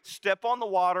faith. Step on the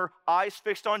water, eyes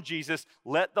fixed on Jesus.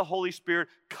 Let the Holy Spirit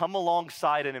come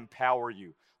alongside and empower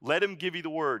you. Let him give you the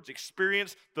words.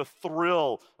 Experience the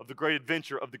thrill of the great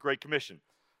adventure of the Great Commission.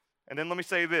 And then let me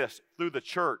say this, through the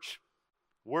church,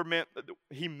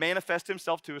 he manifests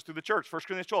himself to us through the church. 1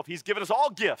 Corinthians 12, he's given us all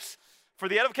gifts for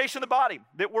the edification of the body,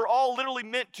 that we're all literally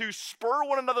meant to spur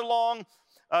one another along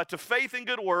to faith and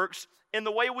good works in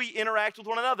the way we interact with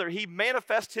one another. He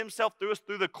manifests himself through us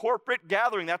through the corporate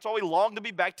gathering. That's why we long to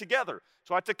be back together.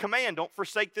 So I have to command, don't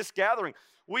forsake this gathering.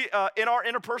 We, in our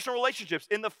interpersonal relationships,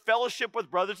 in the fellowship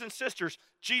with brothers and sisters,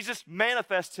 Jesus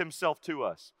manifests himself to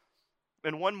us.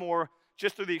 And one more,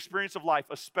 just through the experience of life,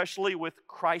 especially with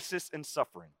crisis and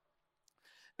suffering.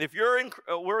 If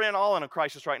we're all in a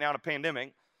crisis right now in a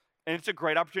pandemic, and it's a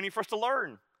great opportunity for us to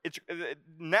learn.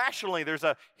 Nationally, there's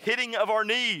a hitting of our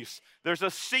knees. There's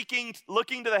a seeking,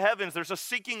 looking to the heavens. There's a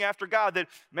seeking after God that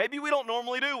maybe we don't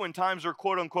normally do when times are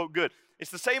quote unquote good.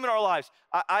 It's the same in our lives.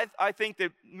 I think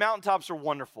that mountaintops are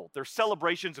wonderful. They're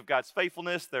celebrations of God's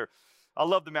faithfulness. I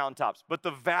love the mountaintops. But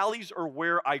the valleys are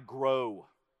where I grow.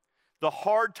 The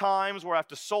hard times where I have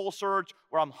to soul search,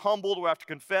 where I'm humbled, where I have to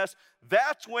confess,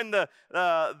 that's when the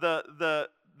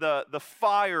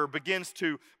fire begins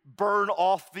to burn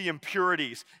off the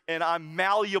impurities, and I'm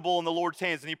malleable in the Lord's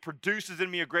hands, and he produces in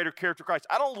me a greater character of Christ.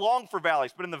 I don't long for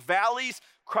valleys, but in the valleys,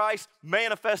 Christ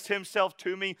manifests himself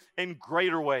to me in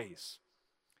greater ways.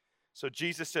 So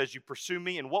Jesus says, you pursue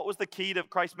me, and what was the key to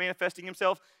Christ manifesting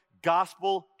himself?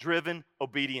 Gospel-driven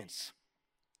obedience.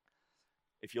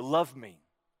 If you love me,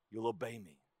 you'll obey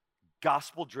me.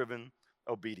 Gospel-driven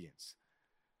obedience.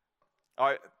 All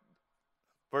right.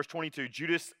 Verse 22,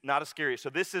 Judas, not Iscariot. So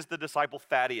this is the disciple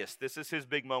Thaddeus. This is his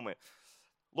big moment.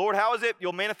 Lord, how is it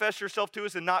you'll manifest yourself to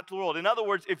us and not to the world? In other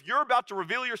words, if you're about to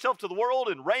reveal yourself to the world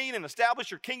and reign and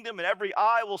establish your kingdom and every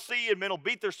eye will see and men will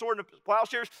beat their sword and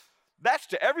plowshares, that's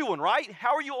to everyone, right?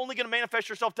 How are you only going to manifest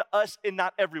yourself to us and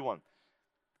not everyone?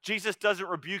 Jesus doesn't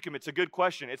rebuke him. It's a good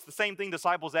question. It's the same thing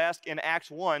disciples ask in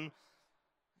Acts 1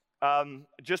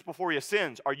 just before he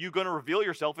ascends. Are you going to reveal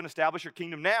yourself and establish your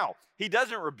kingdom now? He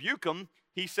doesn't rebuke them.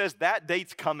 He says that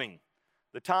date's coming.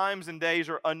 The times and days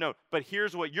are unknown. But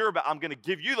here's what you're about. I'm going to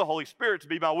give you the Holy Spirit to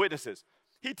be my witnesses.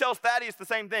 He tells Thaddeus the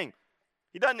same thing.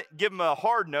 He doesn't give him a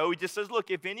hard no. He just says, look,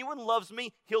 if anyone loves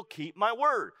me, he'll keep my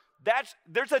word.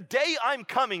 There's a day I'm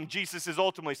coming, Jesus is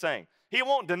ultimately saying. He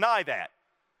won't deny that.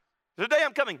 There's a day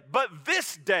I'm coming. But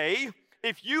this day,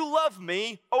 if you love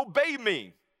me, obey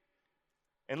me.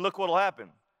 And look what will happen.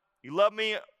 You love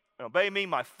me, obey me,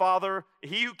 my Father,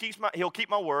 he'll keep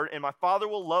my word, and my Father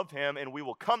will love him, and we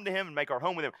will come to him and make our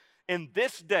home with him. In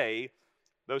this day,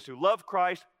 those who love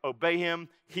Christ, obey him,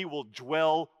 he will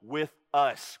dwell with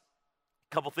us.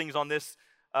 A couple things on this.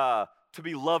 To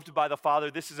be loved by the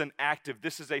Father, this is an active,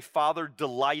 this is a Father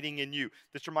delighting in you.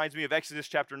 This reminds me of Exodus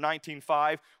chapter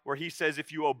 19:5, where he says,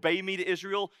 if you obey me to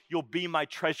Israel, you'll be my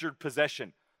treasured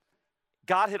possession.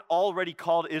 God had already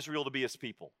called Israel to be his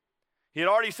people. He had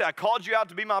already said, I called you out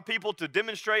to be my people to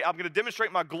demonstrate, I'm going to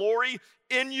demonstrate my glory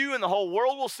in you, and the whole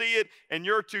world will see it, and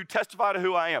you're to testify to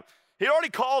who I am. He had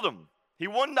already called them. He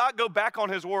would not go back on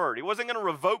his word. He wasn't going to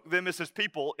revoke them as his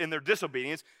people in their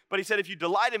disobedience, but he said, if you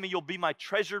delight in me, you'll be my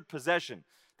treasured possession.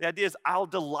 The idea is, I'll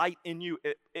delight in you.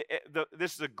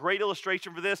 This is a great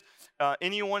illustration for this.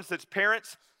 Anyone that's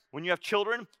parents, when you have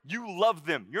children, you love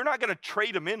them. You're not going to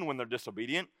trade them in when they're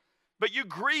disobedient, but you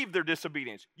grieve their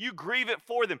disobedience. You grieve it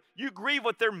for them. You grieve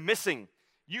what they're missing.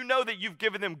 You know that you've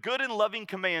given them good and loving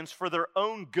commands for their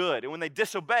own good. And when they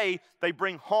disobey, they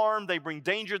bring harm, they bring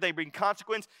danger, they bring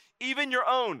consequence, even your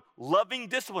own loving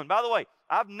discipline. By the way,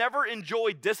 I've never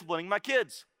enjoyed disciplining my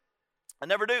kids. I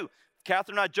never do.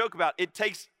 Catherine and I joke about it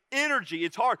takes energy.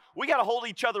 It's hard. We got to hold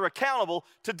each other accountable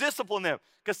to discipline them,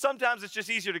 because sometimes it's just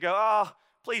easier to go,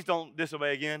 please don't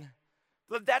disobey again.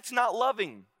 But that's not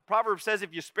loving. Proverbs says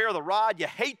if you spare the rod, you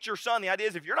hate your son. The idea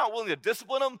is if you're not willing to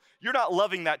discipline him, you're not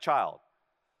loving that child.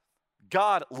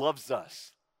 God loves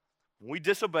us. When we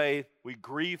disobey, we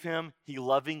grieve him. He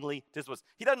lovingly disciplines.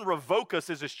 He doesn't revoke us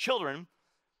as his children,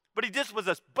 but he disciplines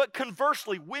us. But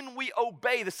conversely, when we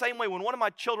obey, the same way when one of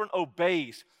my children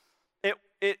obeys,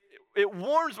 it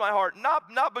warms my heart,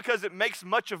 not because it makes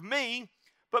much of me,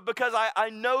 but because I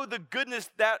know the goodness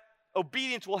that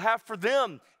obedience will have for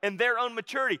them and their own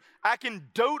maturity. I can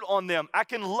dote on them. I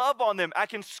can love on them. I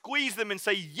can squeeze them and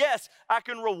say, yes, I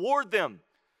can reward them.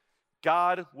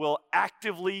 God will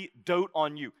actively dote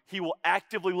on you. He will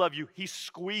actively love you. He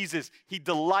squeezes. He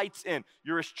delights in.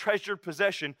 You're his treasured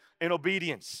possession in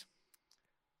obedience.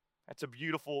 That's a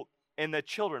beautiful, and the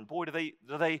children, boy, do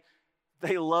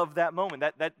they love that moment.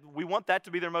 That we want that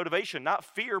to be their motivation, not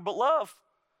fear, but love.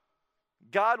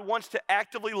 God wants to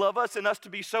actively love us and us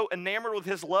to be so enamored with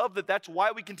his love that's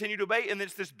why we continue to obey. And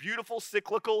it's this beautiful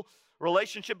cyclical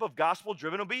relationship of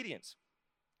gospel-driven obedience.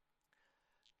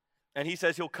 And he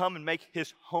says he'll come and make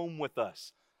his home with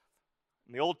us.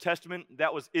 In the Old Testament,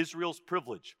 that was Israel's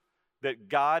privilege, that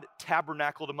God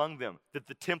tabernacled among them, that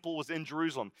the temple was in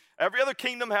Jerusalem. Every other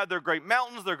kingdom had their great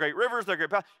mountains, their great rivers, their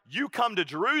great... You come to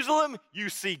Jerusalem, you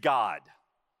see God.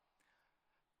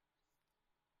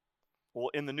 Well,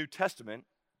 in the New Testament,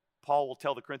 Paul will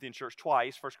tell the Corinthian church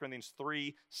twice, 1 Corinthians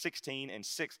 3:16 and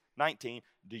 6:19,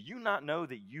 do you not know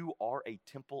that you are a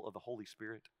temple of the Holy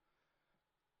Spirit?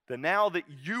 That now that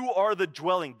you are the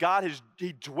dwelling,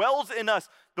 he dwells in us.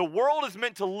 The world is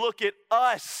meant to look at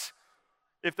us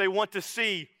if they want to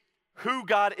see who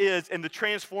God is and the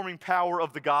transforming power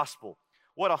of the gospel.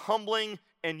 What a humbling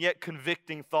and yet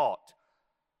convicting thought.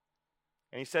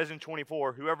 And he says in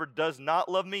 24, whoever does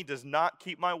not love me does not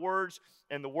keep my words,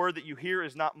 and the word that you hear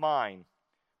is not mine,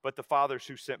 but the Father's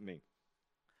who sent me.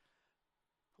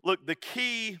 Look, the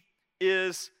key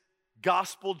is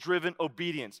gospel-driven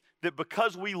obedience, that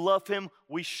because we love him,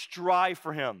 we strive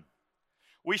for him.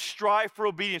 We strive for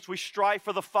obedience. We strive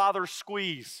for the Father's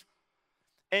squeeze.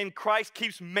 And Christ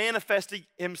keeps manifesting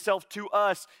himself to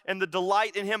us, and the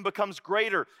delight in him becomes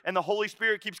greater, and the Holy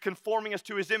Spirit keeps conforming us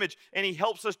to his image, and he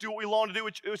helps us do what we long to do,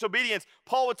 which is obedience.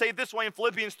 Paul would say it this way in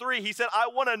Philippians 3. He said, I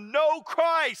want to know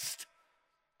Christ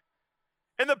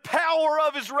and the power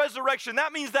of his resurrection.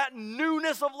 That means that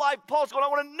newness of life. Paul's going, I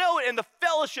want to know it, and the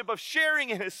fellowship of sharing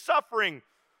in his suffering,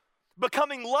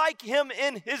 becoming like him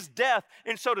in his death,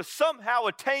 and so to somehow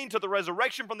attain to the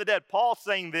resurrection from the dead. Paul's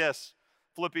saying this,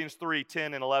 Philippians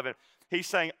 3:10 and 11. He's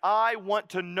saying, I want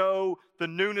to know the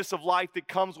newness of life that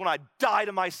comes when I die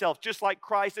to myself, just like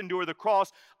Christ endured the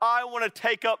cross. I want to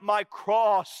take up my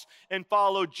cross and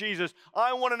follow Jesus.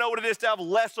 I want to know what it is to have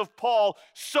less of Paul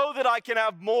so that I can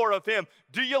have more of him.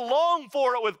 Do you long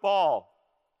for it with Paul?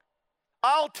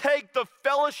 I'll take the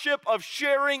fellowship of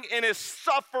sharing in his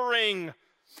suffering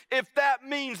if that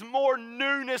means more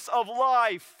newness of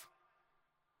life.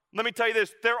 Let me tell you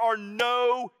this, there are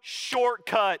no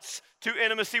shortcuts to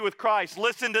intimacy with Christ.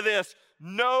 Listen to this,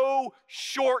 no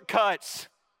shortcuts.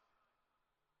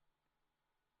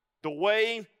 The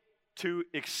way to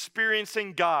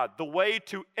experiencing God, the way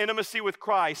to intimacy with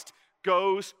Christ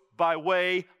goes by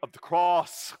way of the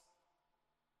cross.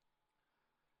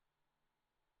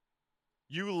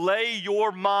 You lay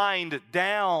your mind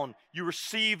down, you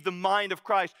receive the mind of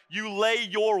Christ. You lay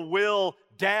your will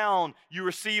down, you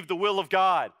receive the will of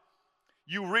God.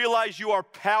 You realize you are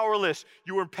powerless.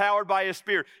 You are empowered by his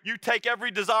Spirit. You take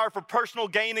every desire for personal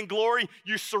gain and glory,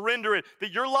 you surrender it,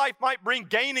 that your life might bring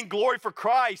gain and glory for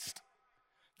Christ.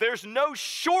 There's no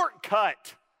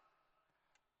shortcut.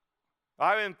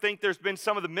 I even think there's been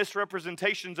some of the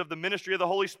misrepresentations of the ministry of the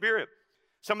Holy Spirit.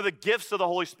 Some of the gifts of the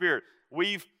Holy Spirit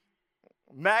we've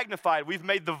magnified. We've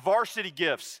made the varsity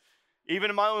gifts. Even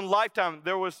in my own lifetime,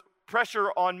 there was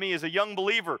pressure on me as a young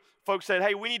believer. Folks said,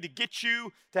 hey, we need to get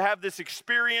you to have this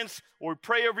experience, or we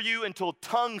pray over you until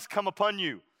tongues come upon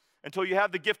you, until you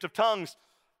have the gift of tongues.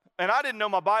 And I didn't know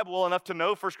my Bible well enough to know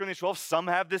 1 Corinthians 12, some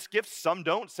have this gift, some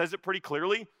don't. It says it pretty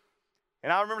clearly.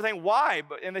 And I remember thinking, why?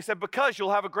 And they said, because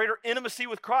you'll have a greater intimacy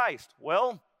with Christ.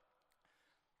 Well,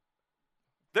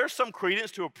 there's some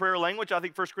credence to a prayer language. I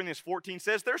think 1 Corinthians 14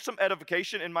 says there's some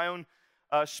edification in my own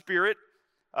spirit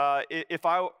if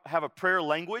I have a prayer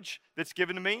language that's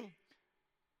given to me.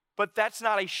 But that's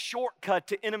not a shortcut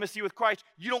to intimacy with Christ.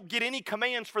 You don't get any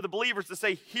commands for the believers to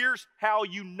say, here's how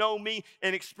you know me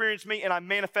and experience me and I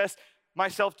manifest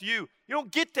myself to you. You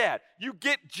don't get that. You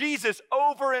get Jesus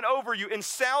over and over you in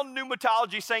sound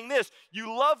pneumatology saying this: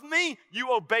 you love me,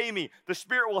 you obey me. The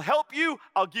Spirit will help you,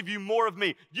 I'll give you more of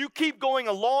me. You keep going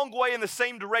a long way in the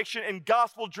same direction in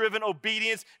gospel-driven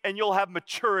obedience and you'll have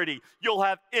maturity. You'll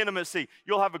have intimacy.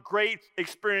 You'll have a great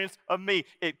experience of me.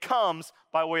 It comes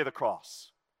by way of the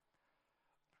cross.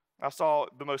 I saw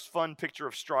the most fun picture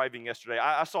of striving yesterday.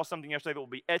 I saw something yesterday that will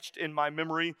be etched in my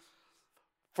memory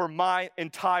for my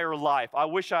entire life. I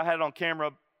wish I had it on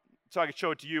camera so I could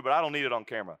show it to you, but I don't need it on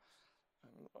camera.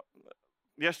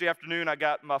 Yesterday afternoon, I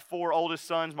got my 4 oldest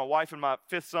sons, my wife and my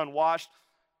 5th son washed,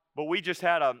 but we just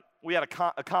had a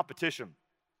competition.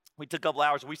 We took a couple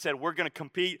hours and we said, we're going to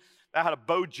compete. I had a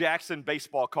Bo Jackson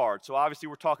baseball card. So obviously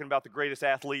we're talking about the greatest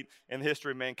athlete in the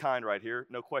history of mankind right here.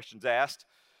 No questions asked.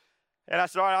 And I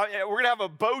said, all right, we're going to have a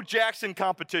Bo Jackson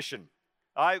competition.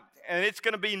 And it's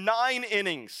going to be 9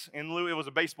 innings. It was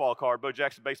a baseball card, Bo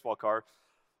Jackson baseball card.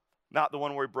 Not the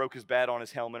one where he broke his bat on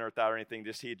his helmet or thigh or anything.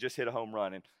 He had just hit a home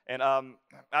run. And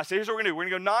I said, here's what we're going to do. We're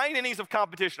going to go 9 innings of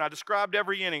competition. I described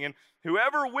every inning. And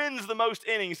whoever wins the most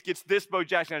innings gets this Bo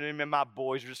Jackson. And my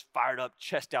boys are just fired up,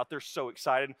 chest out. They're so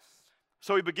excited.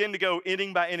 So we began to go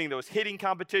inning by inning. There was hitting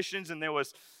competitions and there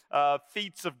was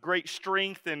feats of great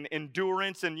strength and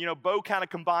endurance. And, Bo kind of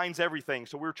combines everything.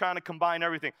 So we were trying to combine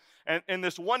everything. And in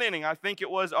this one inning, I think it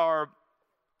was our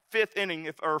 4th inning,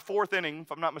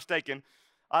 if I'm not mistaken,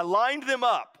 I lined them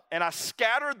up, and I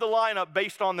scattered the lineup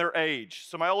based on their age.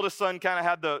 So my oldest son kind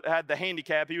of had the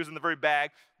handicap. He was in the very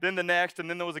back. Then the next, and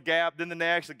then there was a gap. Then the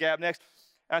next, a gap next.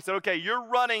 And I said, okay, you're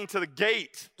running to the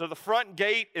gate, to the front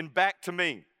gate and back to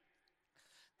me.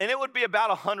 And it would be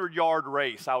about a 100-yard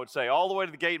race, I would say, all the way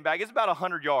to the gate and back. It's about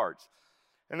 100 yards.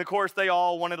 And, of course, they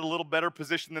all wanted a little better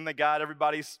position than they got.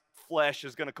 Everybody's flesh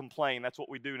is going to complain. That's what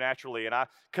we do naturally. And I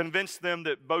convinced them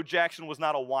that Bo Jackson was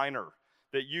not a whiner,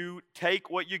 that you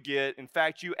take what you get. In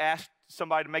fact, you ask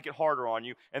somebody to make it harder on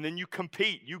you, and then you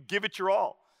compete. You give it your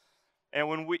all. And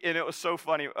it was so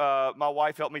funny. My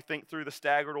wife helped me think through the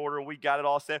staggered order, and we got it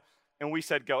all set. And we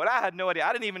said go. And I had no idea.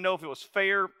 I didn't even know if it was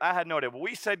fair. I had no idea. But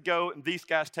we said go, and these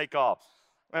guys take off.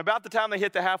 And about the time they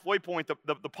hit the halfway point,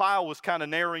 the pile was kind of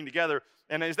narrowing together.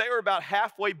 And as they were about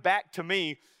halfway back to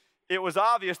me, it was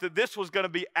obvious that this was going to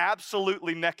be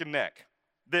absolutely neck and neck,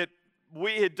 that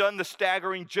we had done the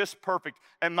staggering just perfect.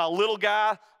 And my little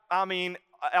guy,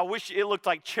 I wish it looked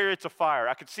like Chariots of Fire.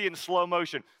 I could see it in slow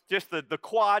motion. Just the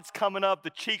quads coming up, the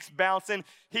cheeks bouncing.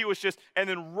 He was and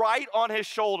then right on his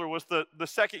shoulder was the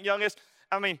second youngest.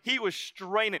 He was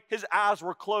straining. His eyes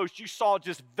were closed. You saw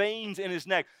just veins in his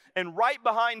neck. And right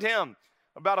behind him,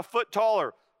 about a foot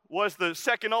taller, was the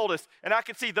second oldest. And I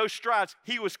could see those strides.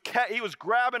 He was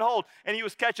grabbing hold, and he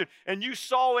was catching. And you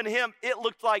saw in him, it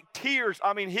looked like tears.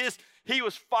 He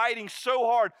was fighting so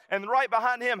hard. And right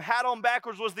behind him, hat on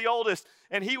backwards, was the oldest.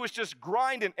 And he was just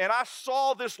grinding. And I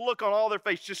saw this look on all their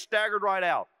face, just staggered right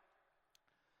out.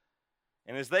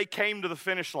 And as they came to the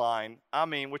finish line,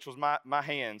 which was my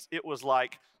hands, it was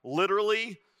like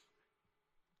literally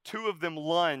 2 of them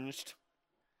lunged.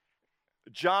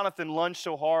 Jonathan lunged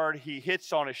so hard, he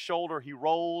hits on his shoulder, he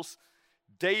rolls.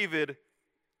 David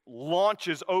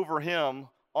launches over him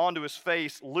onto his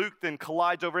face. Luke then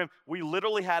collides over him. We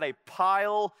literally had a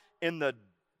pile in the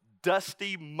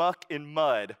dusty muck and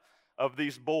mud of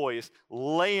these boys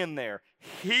laying there,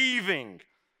 heaving,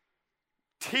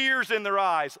 tears in their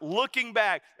eyes, looking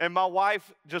back. And my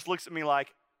wife just looks at me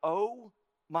like, oh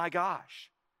my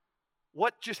gosh,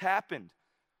 what just happened?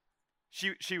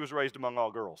 She was raised among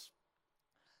all girls.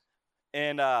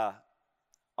 And I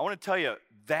want to tell you,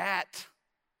 that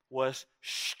was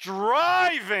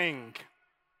striving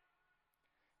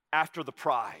after the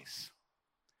prize.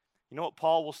 You know what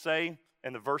Paul will say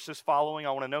in the verses following?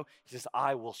 I want to know. He says,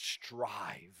 I will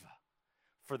strive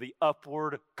for the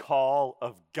upward call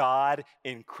of God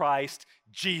in Christ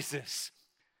Jesus.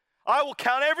 I will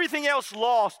count everything else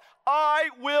lost. I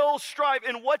will strive.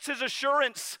 And what's his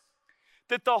assurance?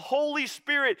 That the Holy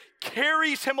Spirit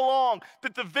carries him along,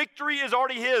 that the victory is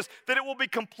already his, that it will be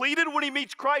completed when he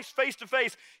meets Christ face to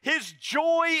face. His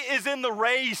joy is in the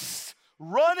race.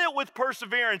 Run it with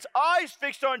perseverance, eyes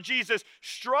fixed on Jesus.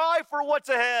 Strive for what's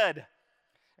ahead.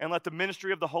 And let the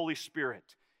ministry of the Holy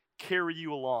Spirit carry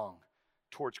you along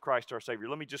towards Christ our Savior.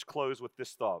 Let me just close with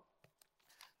this thought.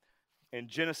 in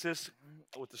Genesis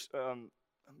with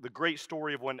the great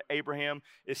story of when Abraham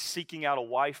is seeking out a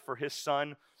wife for his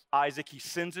son Isaac. He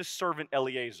sends his servant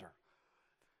Eliezer.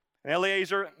 And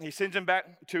Eliezer, he sends him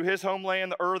back to his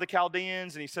homeland, the Ur of the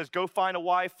Chaldeans, and he says, go find a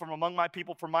wife from among my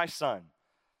people for my son.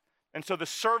 And so the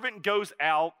servant goes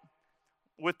out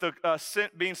with the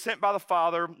being sent by the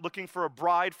father, looking for a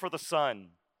bride for the son.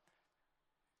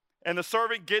 And the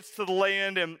servant gets to the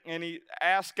land and he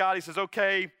asks God, he says,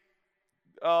 okay,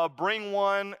 bring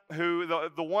one who,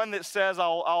 the one that says,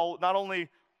 I'll not only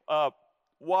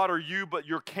water you, but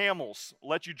your camels,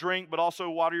 let you drink, but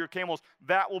also water your camels.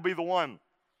 That will be the one.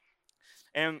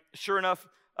 And sure enough,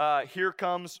 here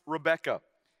comes Rebekah.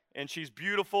 And she's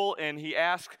beautiful, and he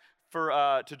asks for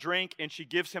to drink, and she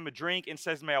gives him a drink and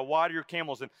says, may I water your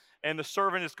camels? And the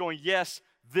servant is going, yes,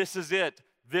 this is it.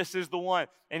 This is the one.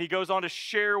 And he goes on to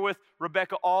share with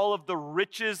Rebekah all of the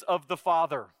riches of the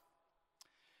father.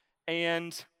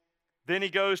 And then he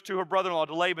goes to her brother-in-law,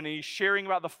 to Laban, and he's sharing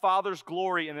about the father's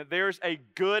glory and that there's a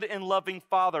good and loving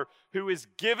father who has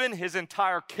given his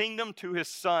entire kingdom to his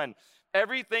son.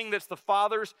 Everything that's the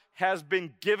father's has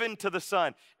been given to the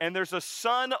son. And there's a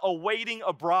son awaiting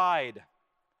a bride.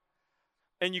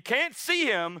 And you can't see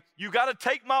him. You got to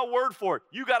take my word for it.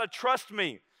 You got to trust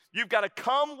me. You've got to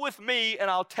come with me,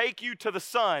 and I'll take you to the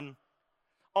son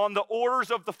on the orders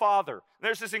of the father. And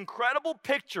there's this incredible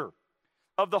picture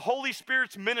of the Holy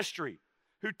Spirit's ministry,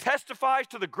 who testifies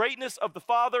to the greatness of the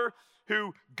Father,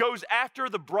 who goes after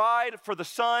the bride for the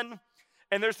Son.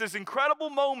 And there's this incredible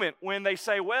moment when they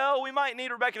say, well, we might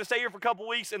need Rebekah to stay here for a couple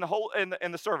weeks, and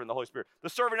the servant, the Holy Spirit, the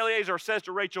servant Eliezer says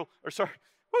to Rachel,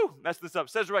 messed this up,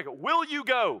 says to Rebekah, will you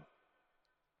go?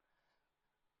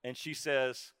 And she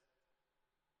says,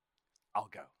 I'll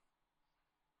go.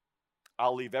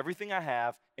 I'll leave everything I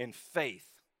have in faith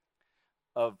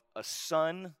of a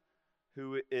son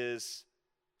who is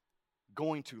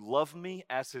going to love me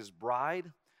as his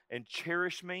bride and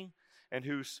cherish me, and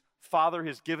whose father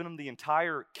has given him the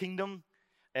entire kingdom,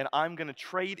 and I'm going to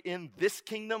trade in this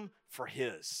kingdom for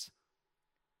his.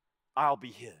 I'll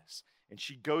be his. And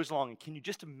she goes along, and can you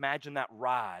just imagine that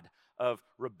ride of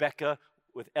Rebekah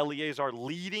with Eliezer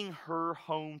leading her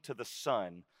home to the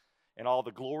son and all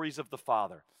the glories of the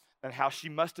father, and how she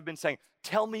must have been saying,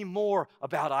 tell me more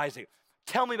about Isaac.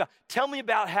 Tell me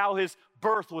about how his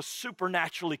birth was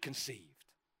supernaturally conceived.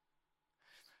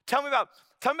 Tell me about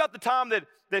the time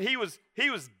that he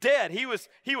was dead. He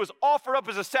was offered up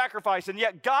as a sacrifice, and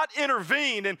yet God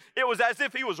intervened, and it was as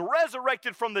if he was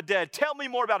resurrected from the dead. Tell me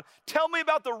more about it. Tell me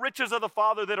about the riches of the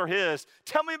Father that are his.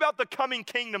 Tell me about the coming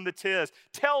kingdom that's his.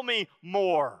 Tell me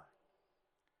more.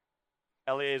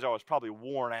 Eliezer was probably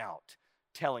worn out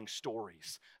telling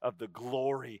stories of the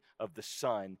glory of the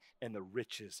Son and the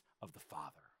riches of the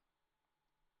Father.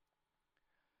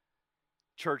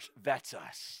 Church, that's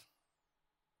us.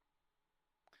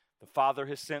 The Father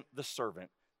has sent the servant,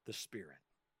 the Spirit,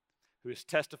 who has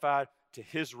testified to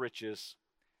his riches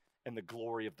and the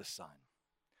glory of the Son,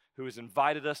 who has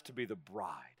invited us to be the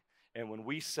bride. And when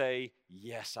we say,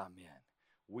 yes, I'm in,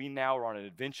 we now are on an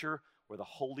adventure where the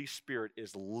Holy Spirit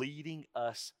is leading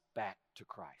us back to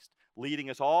Christ, leading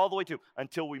us all the way to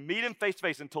until we meet him face to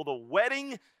face, until the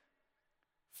wedding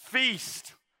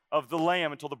feast of the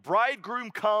Lamb, until the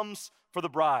bridegroom comes for the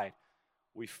bride.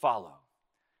 We follow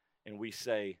and we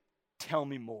say, tell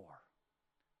me more.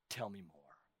 Tell me more.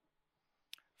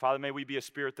 Father, may we be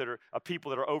a people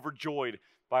that are overjoyed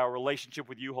by our relationship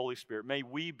with you, Holy Spirit. May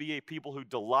we be a people who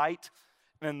delight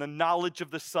in the knowledge of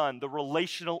the Son, the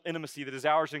relational intimacy that is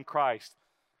ours in Christ.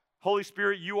 Holy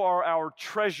Spirit, you are our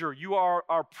treasure. You are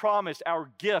our promise,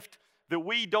 our gift, that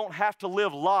we don't have to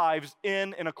live lives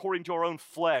in and according to our own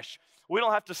flesh. We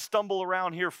don't have to stumble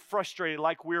around here frustrated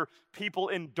like we're people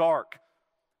in dark.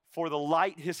 For the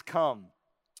light has come,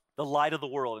 the light of the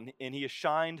world, and he has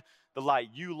shined the light.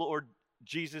 You, Lord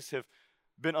Jesus, have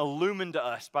been illumined to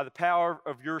us by the power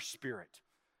of your Spirit.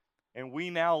 And we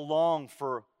now long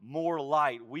for more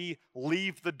light. We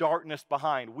leave the darkness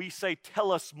behind. We say,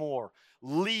 tell us more.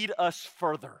 Lead us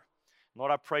further.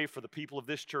 Lord, I pray for the people of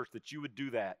this church that you would do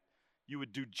that. You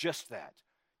would do just that.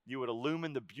 You would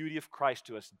illumine the beauty of Christ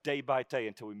to us day by day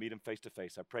until we meet him face to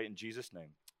face. I pray in Jesus'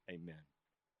 name, amen.